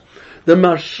kasha. The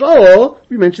Marshal,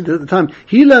 we mentioned it at the time,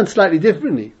 he learned slightly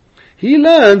differently. He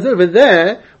learns over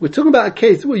there, we're talking about a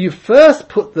case where you first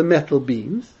put the metal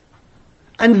beams,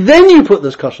 and then you put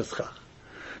the kosher schach.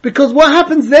 Because what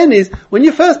happens then is, when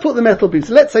you first put the metal beams,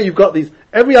 so let's say you've got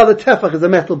every other tefach is a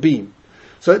metal beam.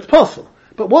 So it's possible.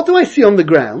 But what do I see on the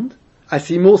ground? I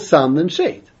see more sun than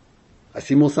shade.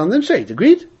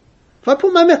 Agreed? If I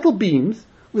put my metal beams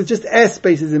with just air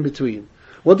spaces in between,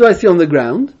 what do I see on the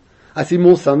ground? I see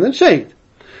more sun than shade.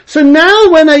 So now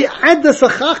when I add the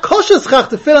schach, kosher schach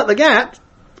to fill up the gap,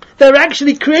 they're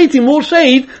actually creating more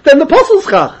shade than the posel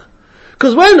schach.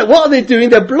 Because what are they doing?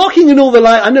 They're blocking in all the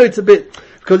light. I know it's a bit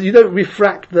because you don't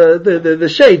refract the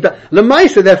shade. But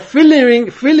Lamaisa, they're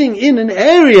filling in an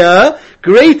area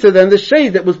greater than the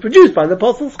shade that was produced by the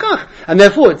Apostle Succah. And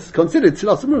therefore it's considered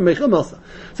Tzilas Umur Meichel Mosa.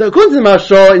 So according to the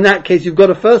Mashal, in that case, you've got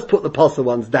to first put the Apostle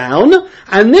ones down,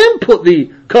 and then put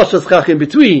the Kosher Succah in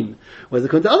between. Whereas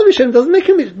according to other Rishonim, it doesn't make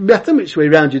a matter which way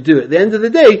around you do it. At the end of the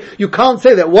day, you can't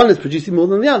say that one is producing more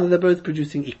than the other, they're both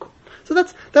producing equal. So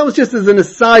that was just as an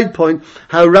aside point,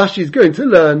 how Rashi is going to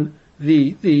learn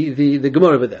the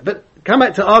Gemara over there. But come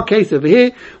back to our case over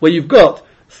here, where you've got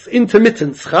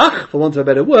intermittent schach, for want of a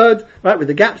better word, right, with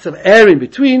the gaps of air in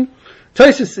between.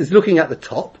 Tosfos is looking at the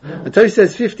top, and Tosfos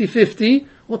says 50-50,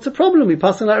 what's the problem? We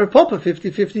pass on like a popper,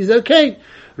 50-50 is okay.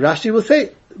 Rashi will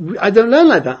say, I don't learn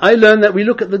like that. I learn that we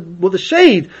look at the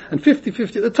shade, and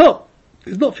 50-50 at the top.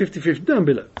 It's not 50-50 down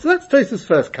below. So that's Tosfos'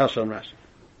 first kasha on Rashi.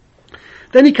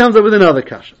 Then he comes up with another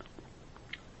kasha.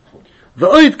 The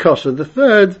oid kasha, the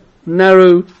third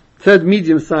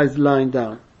medium-sized line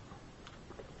down.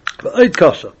 The oid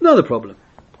kasha, another problem.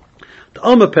 The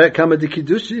Alma Perek Kama de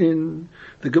Kiddushin,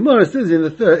 the Gemara says in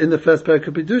the first Perek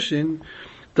of Kiddushin,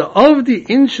 the Avdi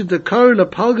Insha de Karla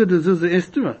Palga de Zuz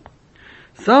Istra.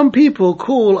 Some people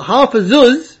call half a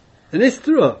zuz an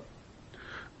Istra.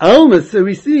 Alma, so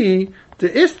we see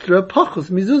the Istra Pachos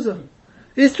Mizuzah.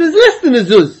 Istra is less than a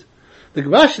zuz. The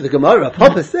Gemara,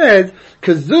 Papa said,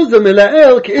 Kazuzah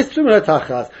mila'el k'istra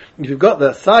milatachas. If you've got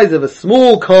the size of a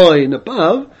small coin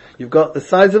above, you've got the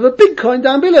size of a big coin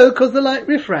down below because the light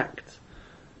refracts.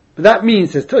 But that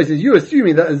means, says Tosfos, you're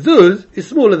assuming that a zuz is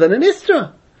smaller than an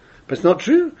istra. But it's not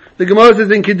true. The Gemara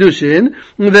says in Kiddushin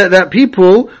that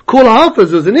people call half a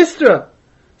zuz an istra.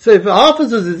 So if half a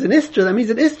zuz is an istra, that means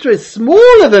an istra is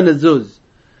smaller than a zuz.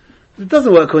 It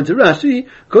doesn't work according to Rashi.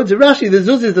 According to Rashi, the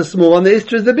zuz is the small one, the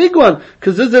istra is the big one.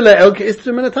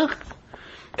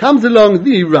 Comes along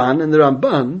the Ran and the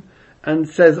Ramban and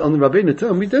says on the Rabbeinu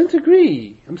Tam, we don't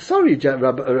agree. I'm sorry,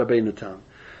 Rabbeinu Tam.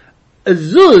 A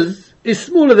zuz is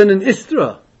smaller than an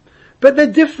istra, but they're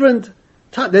different.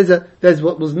 There's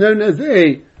what was known as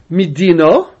a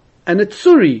midino and a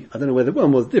tsuri. I don't know whether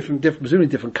one was different, presumably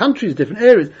different countries, different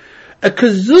areas. A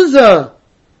kazuzah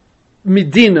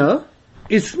midina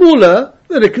is smaller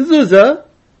than a kazuzah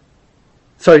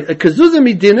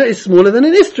midina is smaller than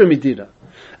an istra midina.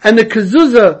 And a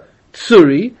kazuzah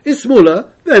tsuri is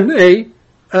smaller than a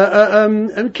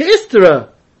keistra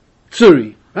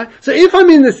tsuri. Right? So if I'm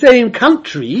in the same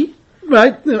country,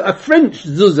 right, a French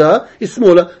zuzah is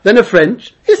smaller than a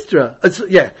French istra.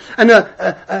 And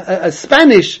a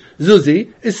Spanish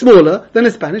zuzi is smaller than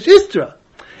a Spanish istra.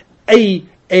 A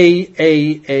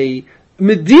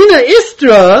Medina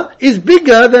istra is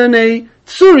bigger than a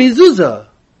tsuri zuzah.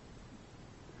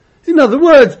 In other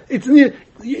words, if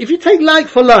you take like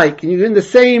for like, and you're in the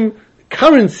same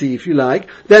currency, if you like,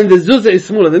 then the zuzah is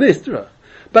smaller than istra.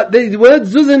 But the word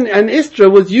zuzah and istra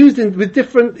was used in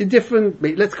different,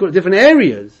 let's call it different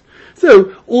areas.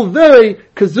 So, although a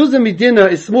kazuzah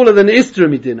midina is smaller than an istra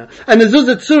midina, and a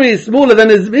zuzah tsuri is smaller than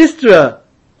an istra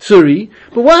tsuri,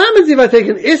 but what happens if I take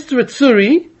an istra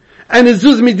tsuri and a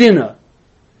zuz midina?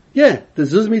 Yeah, the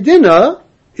zuz midina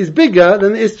is bigger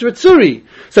than the istra tsuri.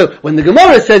 So, when the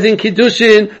Gemara says in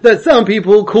Kiddushin that some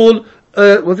people call,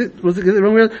 was it the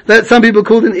wrong word? That some people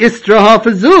called an istra half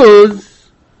a zuz,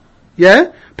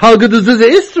 yeah? Palgadu zuz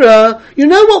istra, you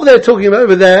know what they're talking about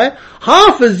over there?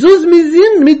 Half a zuz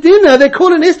midina, they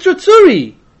call an istra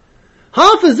tsuri.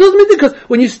 Half a zuz midina, because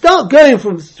when you start going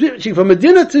switching from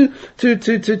Medina to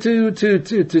tsuri,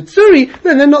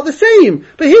 then they're not the same.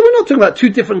 But here we're not talking about two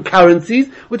different currencies,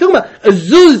 we're talking about a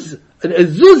zuz. A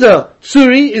zuzah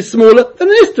tsuri is smaller than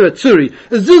an istra tsuri.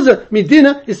 A zuzah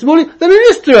midina is smaller than an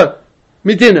istra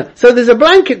midina. So there's a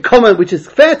blanket comment which is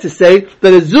fair to say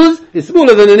that a zuz is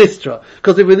smaller than an istra.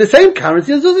 Because if we're the same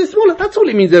currency, a zuz is smaller. That's all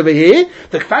it means over here.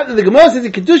 The fact that the Gemara says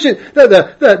in Kiddushin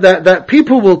that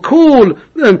people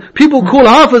call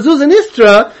half a zuz an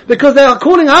istra because they are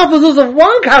calling half a zuz of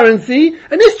one currency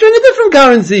an istra in a different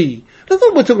currency. That's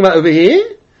not what we're talking about over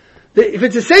here. If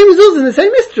it's the same zuz and the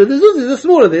same istra, the zuz is the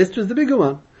smaller, the istra is the bigger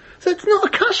one. So it's not a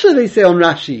kasha, they say on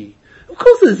Rashi. Of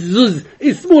course the zuz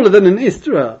is smaller than an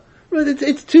istra. Right?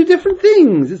 It's two different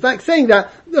things. It's like saying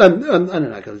that, I don't know, I'm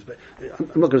not going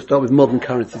to start with modern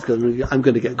currencies because I'm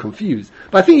going to get confused.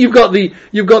 But I think you've got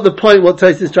the point what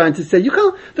Tosfos is trying to say.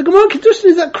 The Gemara Kiddushin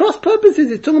is at cross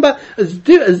purposes. It's talking about a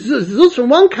zuz from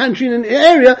one country in an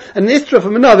area and an istra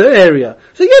from another area.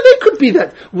 So yeah, they could be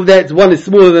that one is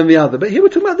smaller than the other. But here we're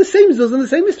talking about the same zuz and the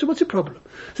same istra. What's your problem?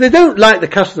 So they don't like the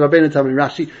kashas of Rabbeinu Tam and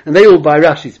Rashi, and they all buy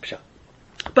Rashi's pshat.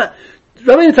 But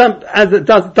Rabbeinu Tam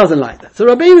doesn't like that. So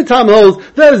Rabbeinu Tam holds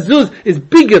that a zuz is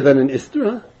bigger than an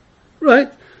istra,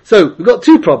 right? So, we've got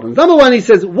two problems. Number one, he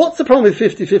says, what's the problem with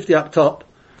 50-50 up top?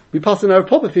 We pass on our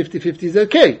proper 50-50 is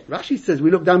okay. Rashi says we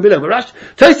look down below, but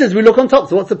Tosfos says we look on top,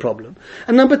 so what's the problem?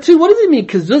 And number two, what does it mean?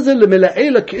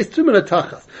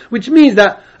 Which means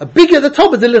that a big at the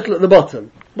top is a little at the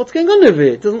bottom. What's going on over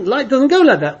here? Light doesn't go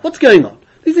like that. What's going on?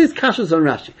 This is kashas on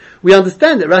Rashi. We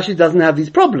understand that Rashi doesn't have these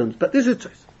problems, but this is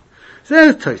Tosfos. So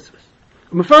there's Tosfos.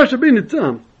 Mefarish Rabbeinu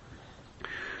Tam.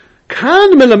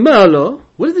 Kan melamalo.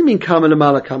 What does it mean? Kan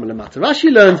melamala, kan melamata. Rashi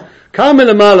learns kan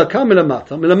melamala, kan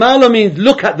melamata. Melamala means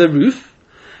look at the roof,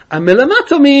 and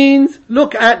melamata means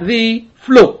look at the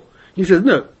floor. He says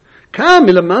no. Kan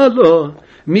melamalo.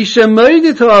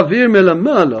 Mishamoidet avir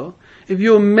melamalo. If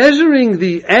you're measuring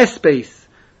the airspace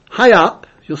high up,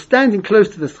 you're standing close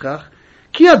to the schach.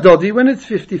 Ki adodi, when it's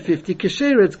 50-50,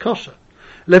 keshera, it's kosher.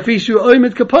 Lefishu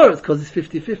oimed kaparas, because it's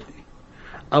 50-50.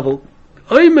 Avol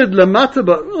oimed lamata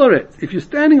ba'oret, if you're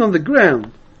standing on the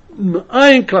ground,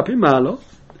 ayin klapi malo,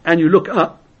 and you look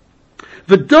up,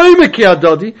 v'doime ki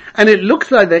adodi, and it looks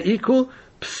like they're equal,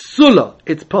 psula,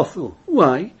 it's possible.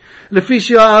 Why?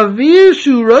 Lefishu avir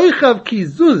shu roichav ki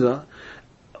zuza,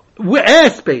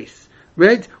 airspace,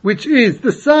 right, which is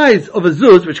the size of a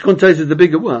zuz, which contains the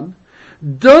bigger one,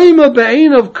 Doima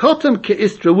be'ein of kotam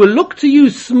ke'istra will look to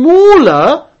you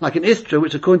smaller, like an istra,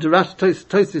 which according to Rashi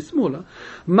Tosfos is smaller.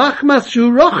 Machmas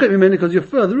shurochet mimeni, because you're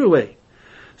further away.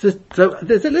 So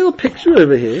there's a little picture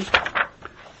over here.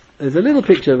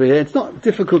 It's not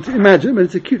difficult to imagine, but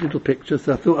it's a cute little picture.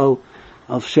 So I thought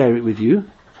I'll share it with you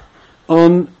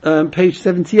on page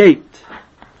 78.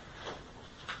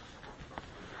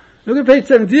 Look at page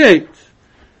 78.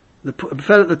 The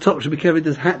fellow at the top should be careful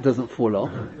his hat doesn't fall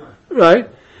off. Right?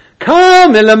 If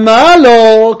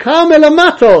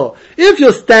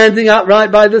you're standing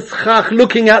upright by the schach,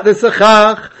 looking at the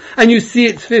schach, and you see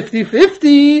it's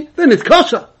 50-50, then it's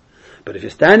kosher. But if you're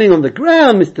standing on the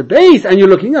ground, Mr. Base, and you're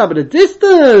looking up at a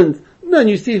distance, then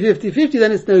you see 50-50,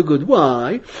 then it's no good.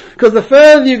 Why? Because the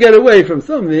further you get away from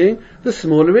something, the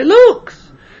smaller it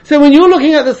looks. So when you're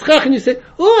looking at the schach and you say,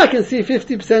 I can see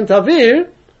 50%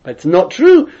 avir, but it's not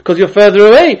true, because you're further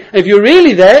away. And if you're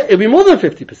really there, it'll be more than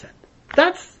 50%.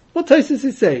 That's what Tosfos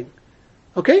is saying.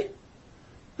 Okay?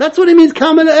 That's what it means,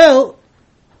 Kamel El.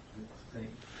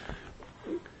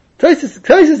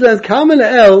 Tosfos learns Kamel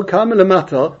El, Kamel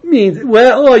Mata, means,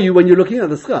 where are you when you're looking at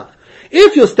the schach?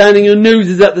 If you're standing, your nose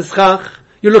is at the schach,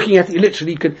 you're looking at it, you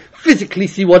literally can physically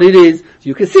see what it is, so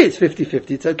you can see it's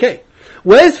 50-50, it's okay.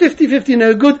 Where's 50-50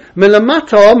 no good?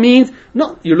 Melamata means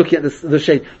not you're looking at the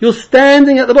shade. You're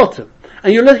standing at the bottom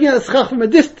and you're looking at the schach from a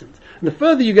distance. And the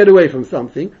further you get away from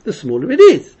something, the smaller it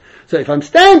is. So if I'm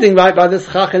standing right by the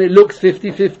schach and it looks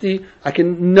 50-50, I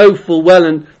can know full well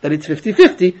that it's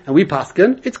 50-50, and we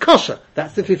pasken, it's kosher.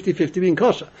 That's the 50-50 being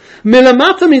kosher.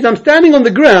 Melamata means I'm standing on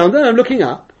the ground and I'm looking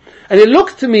up, and it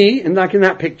looks to me, and like in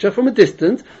that picture from a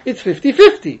distance, it's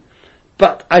 50-50.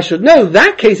 But I should know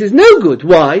that case is no good.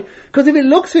 Why? Because if it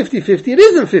looks 50-50, it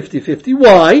isn't 50-50.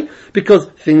 Why? Because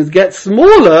things get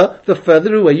smaller the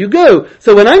further away you go.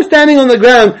 So when I'm standing on the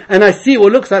ground and I see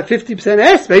what looks like 50%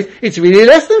 airspace, it's really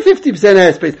less than 50%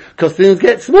 airspace, because things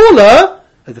get smaller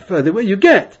the further away you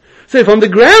get. So if on the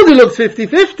ground it looks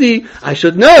 50-50, I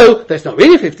should know that it's not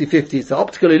really 50-50, it's an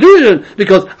optical illusion,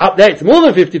 because up there it's more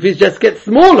than 50-50, it just gets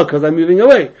smaller because I'm moving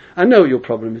away. I know what your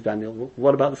problem is, Daniel.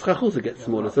 What about the schach also gets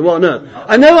smaller? So what? No.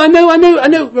 I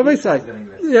know. Rabbi say.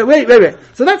 Yeah, wait.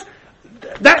 So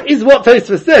that is what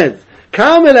Tosfos says.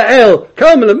 Kamel El,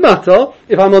 Kamel Mata,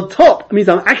 if I'm on top, it means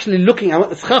I'm actually looking, I'm at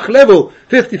the schach level,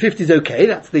 50-50 is okay,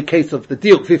 that's the case of the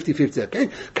deal, 50-50 is okay.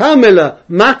 Kamel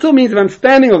Mata means if I'm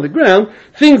standing on the ground,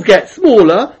 things get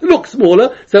smaller, look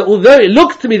smaller, so although it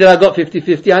looks to me that I've got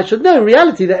 50-50, I should know in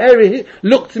reality the area here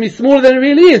looks to me smaller than it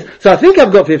really is. So I think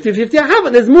I've got 50-50, I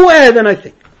haven't, there's more air than I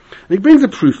think. And he brings a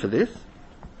proof for this.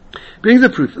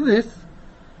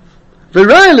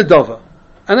 V'raya l'dova.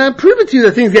 And I prove it to you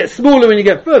that things get smaller when you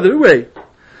get further away.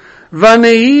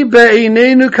 Vanei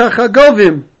be'einenu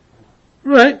kachagovim.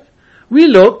 Right? We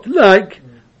looked like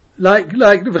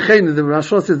v'chein, the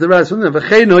Rashon says the rise from there,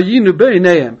 v'chein hoyinu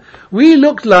be'eineim. We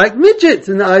looked like midgets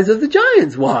in the eyes of the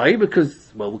giants. Why?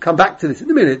 Because, we'll come back to this in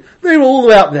a minute. They were all the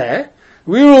way up there.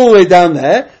 We were all the way down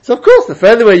there. So of course, the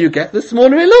further away you get, the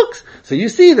smaller it looks. So you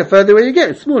see, the further away you get,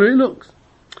 the smaller it looks.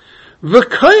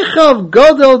 V'koichav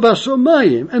godel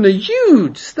b'shomayim, and a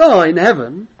huge star in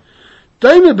heaven,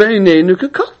 daima be'einenu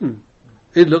k'cotton.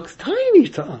 It looks tiny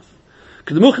to us.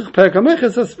 K'demuchach perek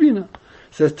hameches hasvina.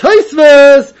 Says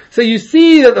Tosfos, so you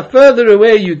see that the further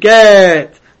away you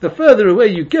get, the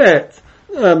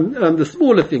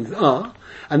smaller things are.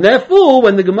 And therefore,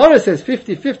 when the Gemara says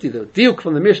 50-50, the diuk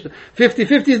from the Mishnah,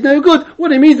 50-50 is no good,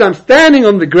 what it means is I'm standing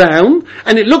on the ground,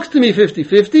 and it looks to me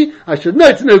 50-50, I should know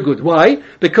it's no good. Why?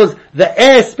 Because the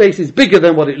air space is bigger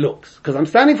than what it looks. Because I'm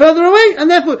standing further away, and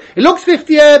therefore, it looks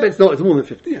 50 air, but it's not, it's more than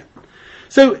 50 air.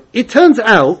 So, it turns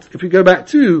out, if we go back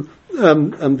to,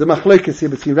 the machlokes here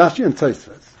between Rashi and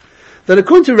Tosfos, that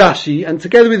according to Rashi, and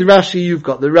together with Rashi you've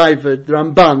got the Ravad, the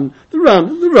Ramban, the Ran,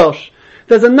 and the Rosh,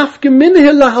 there's a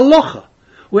nafkamin la halacha.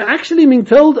 We're actually being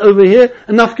told over here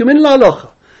a nafkamin la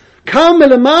halacha. Kar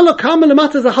melamala, kar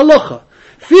melamata is a halacha.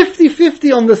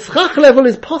 50-50 on the schach level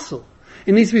is possible.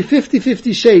 It needs to be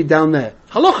 50-50 shade down there.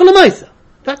 Halacha lemaisa.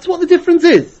 That's what the difference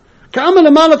is. Kar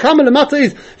melamala, kar melamata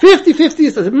is 50-50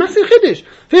 is a massive chiddush.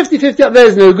 50-50 up there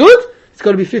is no good. It's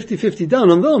got to be 50-50 down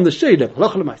on the shade level.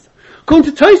 Halacha lemaisa.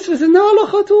 According to Tosfos, there's no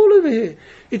halacha at all over here.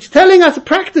 It's telling us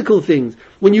practical things.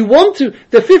 When you want to,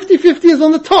 the 50-50 is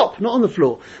on the top, not on the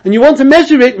floor. And you want to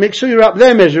measure it, make sure you're up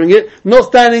there measuring it, not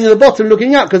standing at the bottom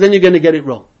looking up, because then you're going to get it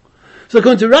wrong. So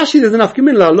according to Rashi, there's enough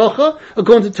kamin la halacha.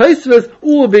 According to Tosfos,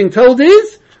 all we're being told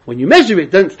is, when you measure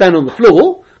it, don't stand on the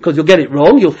floor, because you'll get it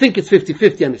wrong. You'll think it's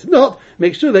 50-50 and it's not.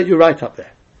 Make sure that you're right up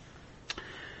there.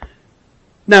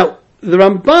 Now, the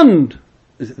Ramban,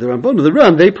 is it the Ramban or the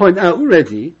Ran, they point out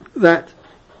already that,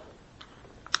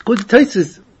 according to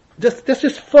Tosfos, let's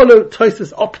just follow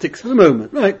Tosfos' optics for the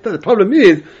moment, right? But the problem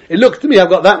is, it looks to me I've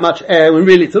got that much air when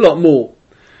really it's a lot more.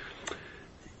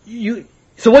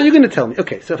 So what are you going to tell me?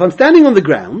 Okay, so if I'm standing on the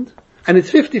ground, and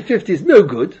it's 50-50 is no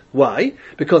good. Why?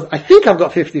 Because I think I've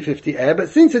got 50-50 air, but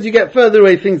since as you get further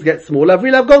away things get smaller,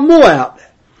 I've got more air out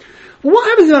there. Well, what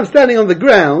happens if I'm standing on the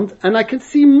ground, and I can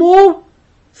see more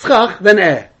schach than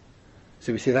air?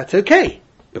 So we say that's okay,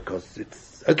 because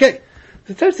it's okay.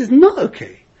 The Tosfos is not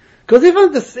okay. Because if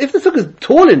the sukkah is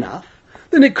tall enough,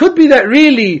 then it could be that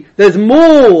really there's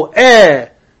more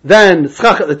air than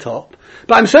schach at the top.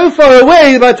 But I'm so far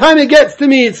away, by the time it gets to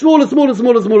me, it's smaller,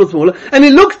 and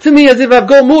it looks to me as if I've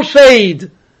got more shade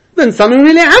than some who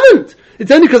really haven't. It's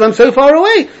only because I'm so far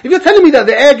away. If you're telling me that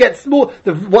the air gets small,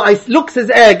 what looks as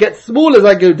air gets small as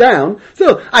I go down,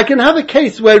 so I can have a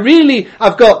case where really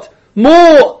I've got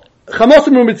more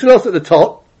chamosim u'mitzilos at the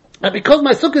top, and because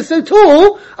my sukkah is so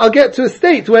tall, I'll get to a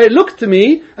state where it looks to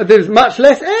me as there's much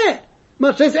less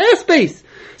airspace.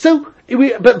 So,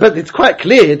 but it's quite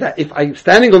clear that if I'm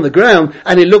standing on the ground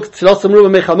and it looks tzilos amru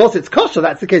mechamos, it's kosher.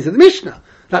 That's the case of the Mishnah.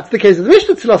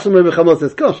 Tzilos amru mechamos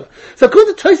is kosher. So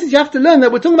according to Tosfos, you have to learn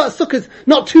that we're talking about sukkahs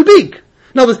not too big.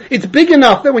 In other words, it's big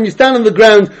enough that when you stand on the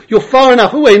ground, you're far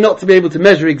enough away not to be able to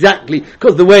measure exactly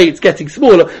because the way it's getting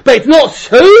smaller. But it's not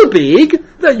so big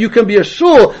that you can be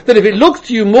assured that if it looks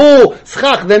to you more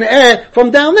schach than air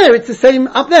from down there, it's the same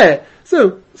up there.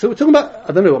 So we're talking about,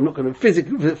 I don't know, I'm not going to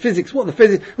physics, what the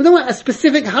physics, we're talking about a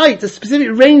specific height, a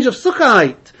specific range of sukkah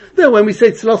height. There, when we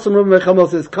say tzlos amru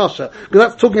mechamos is kosher, because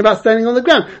that's talking about standing on the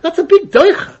ground. That's a big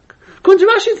doichak. According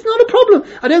to Rashi, it's not a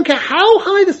problem. I don't care how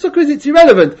high the sukkah is, it's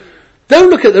irrelevant. Don't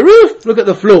look at the roof, look at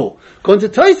the floor. According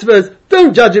to Tosfos,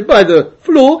 don't judge it by the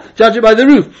floor, judge it by the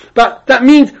roof. But that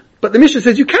means, but the Mishnah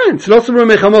says you can. Tzlos amru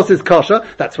mechamos is kosher.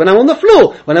 That's when I'm on the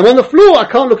floor. When I'm on the floor,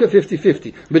 I can't look at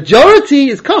 50-50. Majority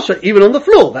is kosher, even on the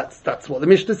floor. That's what the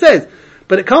Mishnah says.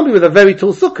 But it can't be with a very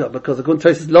tall sukkah, because according to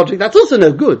Tosfos' logic, that's also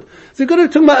no good. So you've got to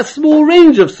talk about a small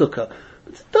range of sukkah.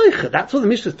 It's doicha. That's what the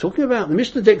Mishnah is talking about. The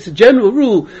Mishnah takes a general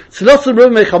rule, tzlos amru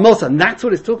mechamos, and that's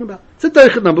what it's talking about. It's a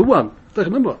doicha number one.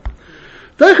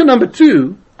 Doicha number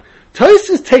two,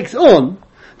 Tosfos takes on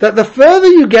that the further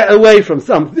you get away from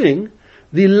something,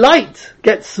 the light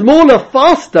gets smaller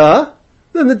faster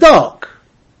than the dark.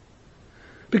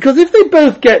 Because if they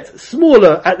both get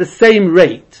smaller at the same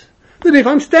rate, then if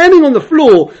I'm standing on the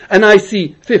floor and I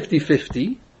see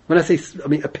 50-50, when I say,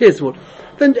 appears small,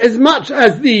 then as much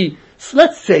as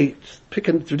let's say, pick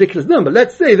a ridiculous number,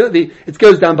 let's say that it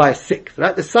goes down by a sixth,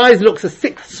 right? The size looks a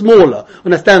sixth smaller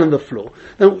when I stand on the floor.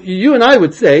 Now, you and I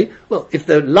would say, well, if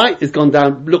the light has gone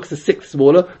down, looks a sixth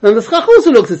smaller, then the schach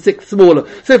also looks a sixth smaller.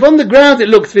 So if on the ground it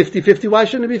looks 50-50, why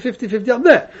shouldn't it be 50-50 up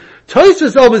there?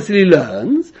 Tosfos obviously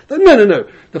learns that no.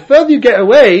 The further you get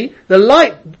away, the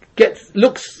light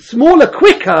looks smaller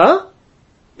quicker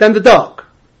than the dark.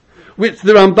 Which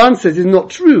the Ramban says is not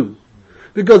true.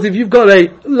 Because if you've got a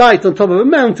light on top of a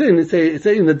mountain, it's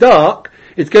in the dark,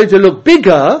 it's going to look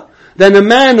bigger than a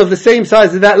man of the same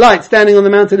size as that light standing on the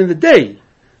mountain in the day.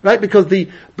 Right? Because the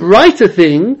brighter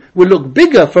thing will look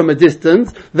bigger from a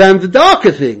distance than the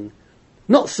darker thing.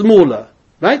 Not smaller.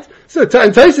 Right? So,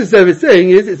 and Tosfos is saying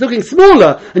is, it's looking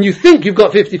smaller, and you think you've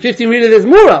got 50-50, really there's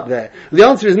more up there. The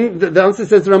answer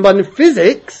says the Ramban in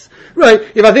physics, right,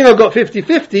 if I think I've got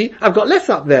 50-50, I've got less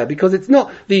up there, because it's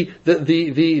not the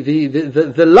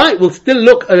light will still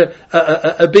look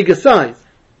a bigger size.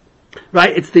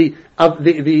 Right, it's the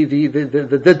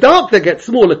dark that gets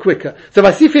smaller quicker. So if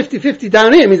I see 50-50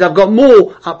 down here, it means I've got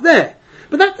more up there.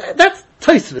 But that's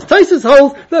Tosfos. Tosfos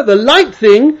holds that the light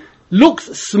thing looks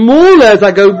smaller as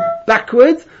I go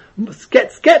backwards,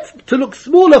 gets to look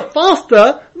smaller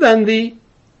faster than the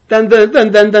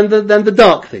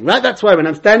dark thing, right? That's why when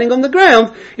I'm standing on the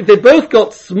ground, if they both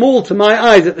got small to my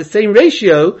eyes at the same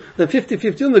ratio, then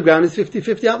 50-50 on the ground is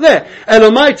 50-50 up there. And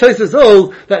on my Tosfos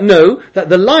holds that that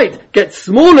the light gets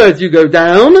smaller as you go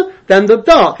down than the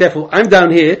dark. Therefore, I'm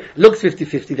down here, it looks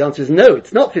 50-50. The answer is no,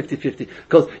 it's not 50-50.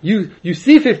 Because you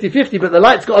see 50-50, but the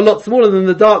light's got a lot smaller than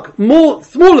the dark,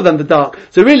 smaller than the dark.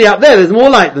 So really up there's more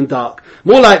light than dark.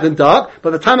 More light than dark.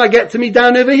 By the time I get to me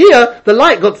down over here, the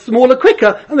light got smaller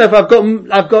quicker, and therefore I've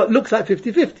got looks like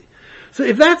 50-50. So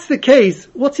if that's the case,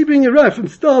 what's he bringing a raya from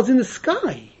stars in the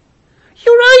sky?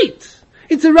 You're right.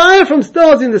 It's a raya from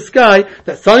stars in the sky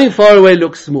that something far away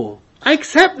looks small. I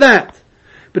accept that.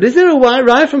 But is there a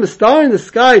raya from a star in the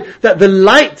sky that the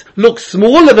light looks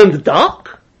smaller than the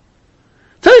dark?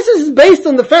 Tosfos is based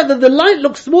on the fact that the light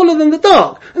looks smaller than the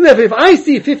dark. And therefore, if I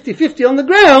see 50-50 on the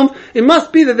ground, it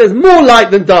must be that there's more light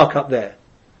than dark up there.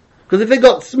 Because if they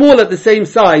got small at the same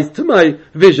size to my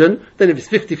vision, then if it's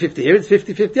 50-50 here, it's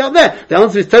 50-50 up there. The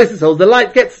answer is Tosfos holds the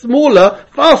light gets smaller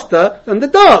faster than the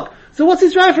dark. So what's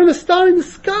his raya from a star in the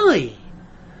sky?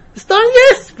 The star,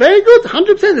 yes, very good,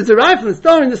 100%. There's a raya from the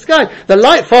star in the sky. The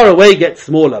light far away gets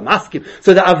smaller, maskim.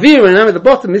 So the avir, when I'm at the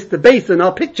bottom, Mr. Base in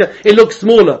our picture, it looks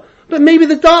smaller. But maybe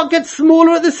the dark gets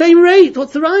smaller at the same rate.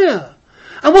 What's the raya?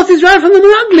 And what's his raya from the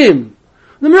Meraglim?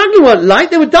 The Meraglim weren't light,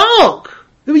 they were dark.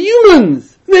 They were humans.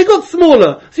 They got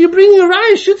smaller. So you're bringing a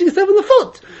raya shooting yourself in the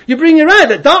foot. You're bringing a raya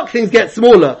that dark things get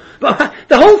smaller. But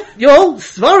your whole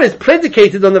svara is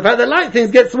predicated on the fact that light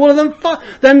things get smaller than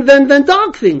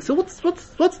dark things. So what's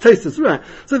Tosfos, right?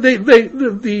 So the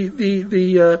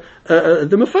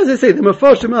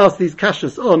Mefarshim ask these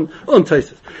kashas on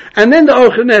Tosfos. And then the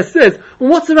Aruch HaNer says, well,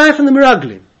 what's the raya from the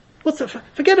Meraglim?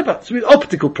 Forget about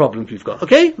optical problems we've got,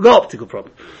 okay? We've got optical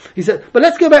problems. He said, but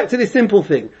let's go back to this simple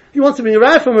thing. He wants to bring a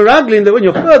raya from a raglim that when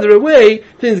you're further away,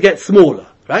 things get smaller,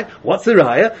 right? What's the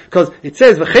raya? Because it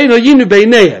says, v'chein oyinu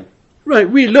beinehem. Right,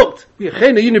 we looked,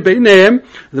 v'chein oyinu beinehem,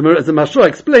 as the Mashra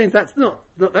explains, that's the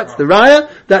raya,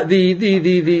 that the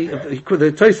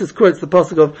Tosfos quotes the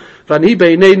pasuk of, v'ani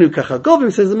beineinu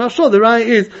kachagovim, says the Mashra, the raya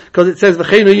is, because it says,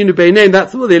 v'chein oyinu beinehem,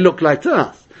 that's what they look like to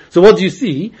us. So what do you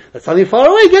see? That something far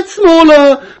away gets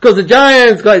smaller, because the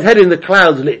giant's got his head in the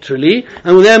clouds, literally,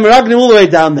 and with their meraglim all the way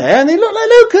down there, and they look like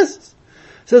locusts.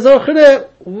 Says Aruch HaNer,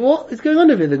 what is going on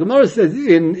over here? The Gemara says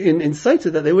in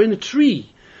Sotah that they were in a tree.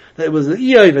 That it was the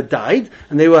Eov had died,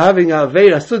 and they were having a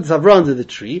Veira Sud Savra under the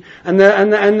tree, and the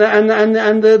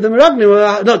meraglim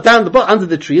were not down the bottom under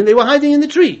the tree, and they were hiding in the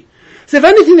tree. So if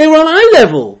anything, they were on eye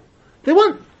level. They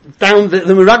weren't down, the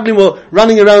Meraglim were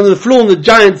running around on the floor and the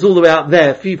giants all the way out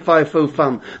there, fee, fi, fo,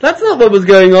 fum. That's not what was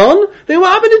going on. They were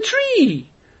up in a tree.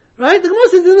 Right? The Gemara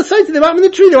says in the Sotah, they were up in the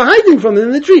tree, they were hiding from them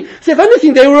in the tree. So if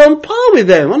anything, they were on par with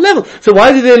them, on level. So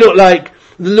why did they look like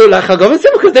Chagov? It's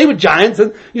simple, because they were giants,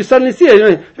 and you suddenly see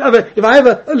it. If I have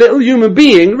a little human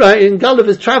being, right, in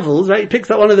Gulliver's Travels, right, he picks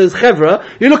up one of those chevra,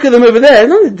 you look at them over there, it's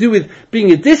nothing to do with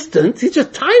being a distance, he's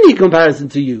just tiny in comparison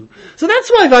to you. So that's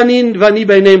why Vani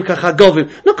Beineim Kachagovim,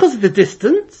 not because of the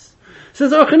distance.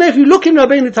 Says Aruch HaNer, if you look in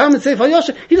Rabbeinu Tam and Sefer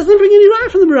Yosher, he doesn't bring any raya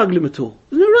from the Meraglim at all.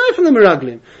 There's no raya from the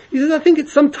Meraglim. He says, I think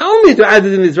it's some Talmud who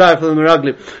added in this raya from the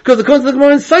Meraglim. Because according to the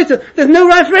Gemara in Sotah, there's no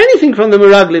raya for anything from the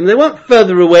Meraglim. They weren't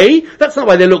further away. That's not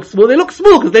why they look small. They look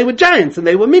small because they were giants and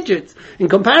they were midgets in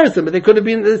comparison, but they could have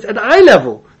been at eye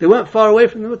level. They weren't far away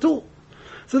from them at all.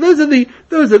 So those are the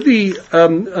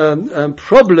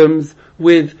problems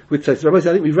with Tosfos. Rabbi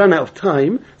said, I think we've run out of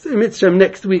time. So in Mitzvah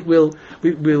next week we'll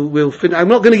finish. I'm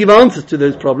not going to give answers to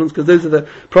those problems because those are the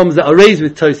problems that are raised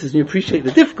with Tosfos, and you appreciate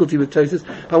the difficulty with Tosfos.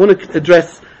 But I want to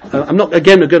address. I'm not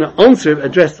again going to answer it.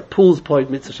 Address Paul's point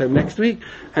Mitzvah next week,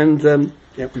 and then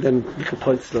little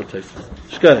points still Tosfos.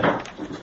 Shkoyach.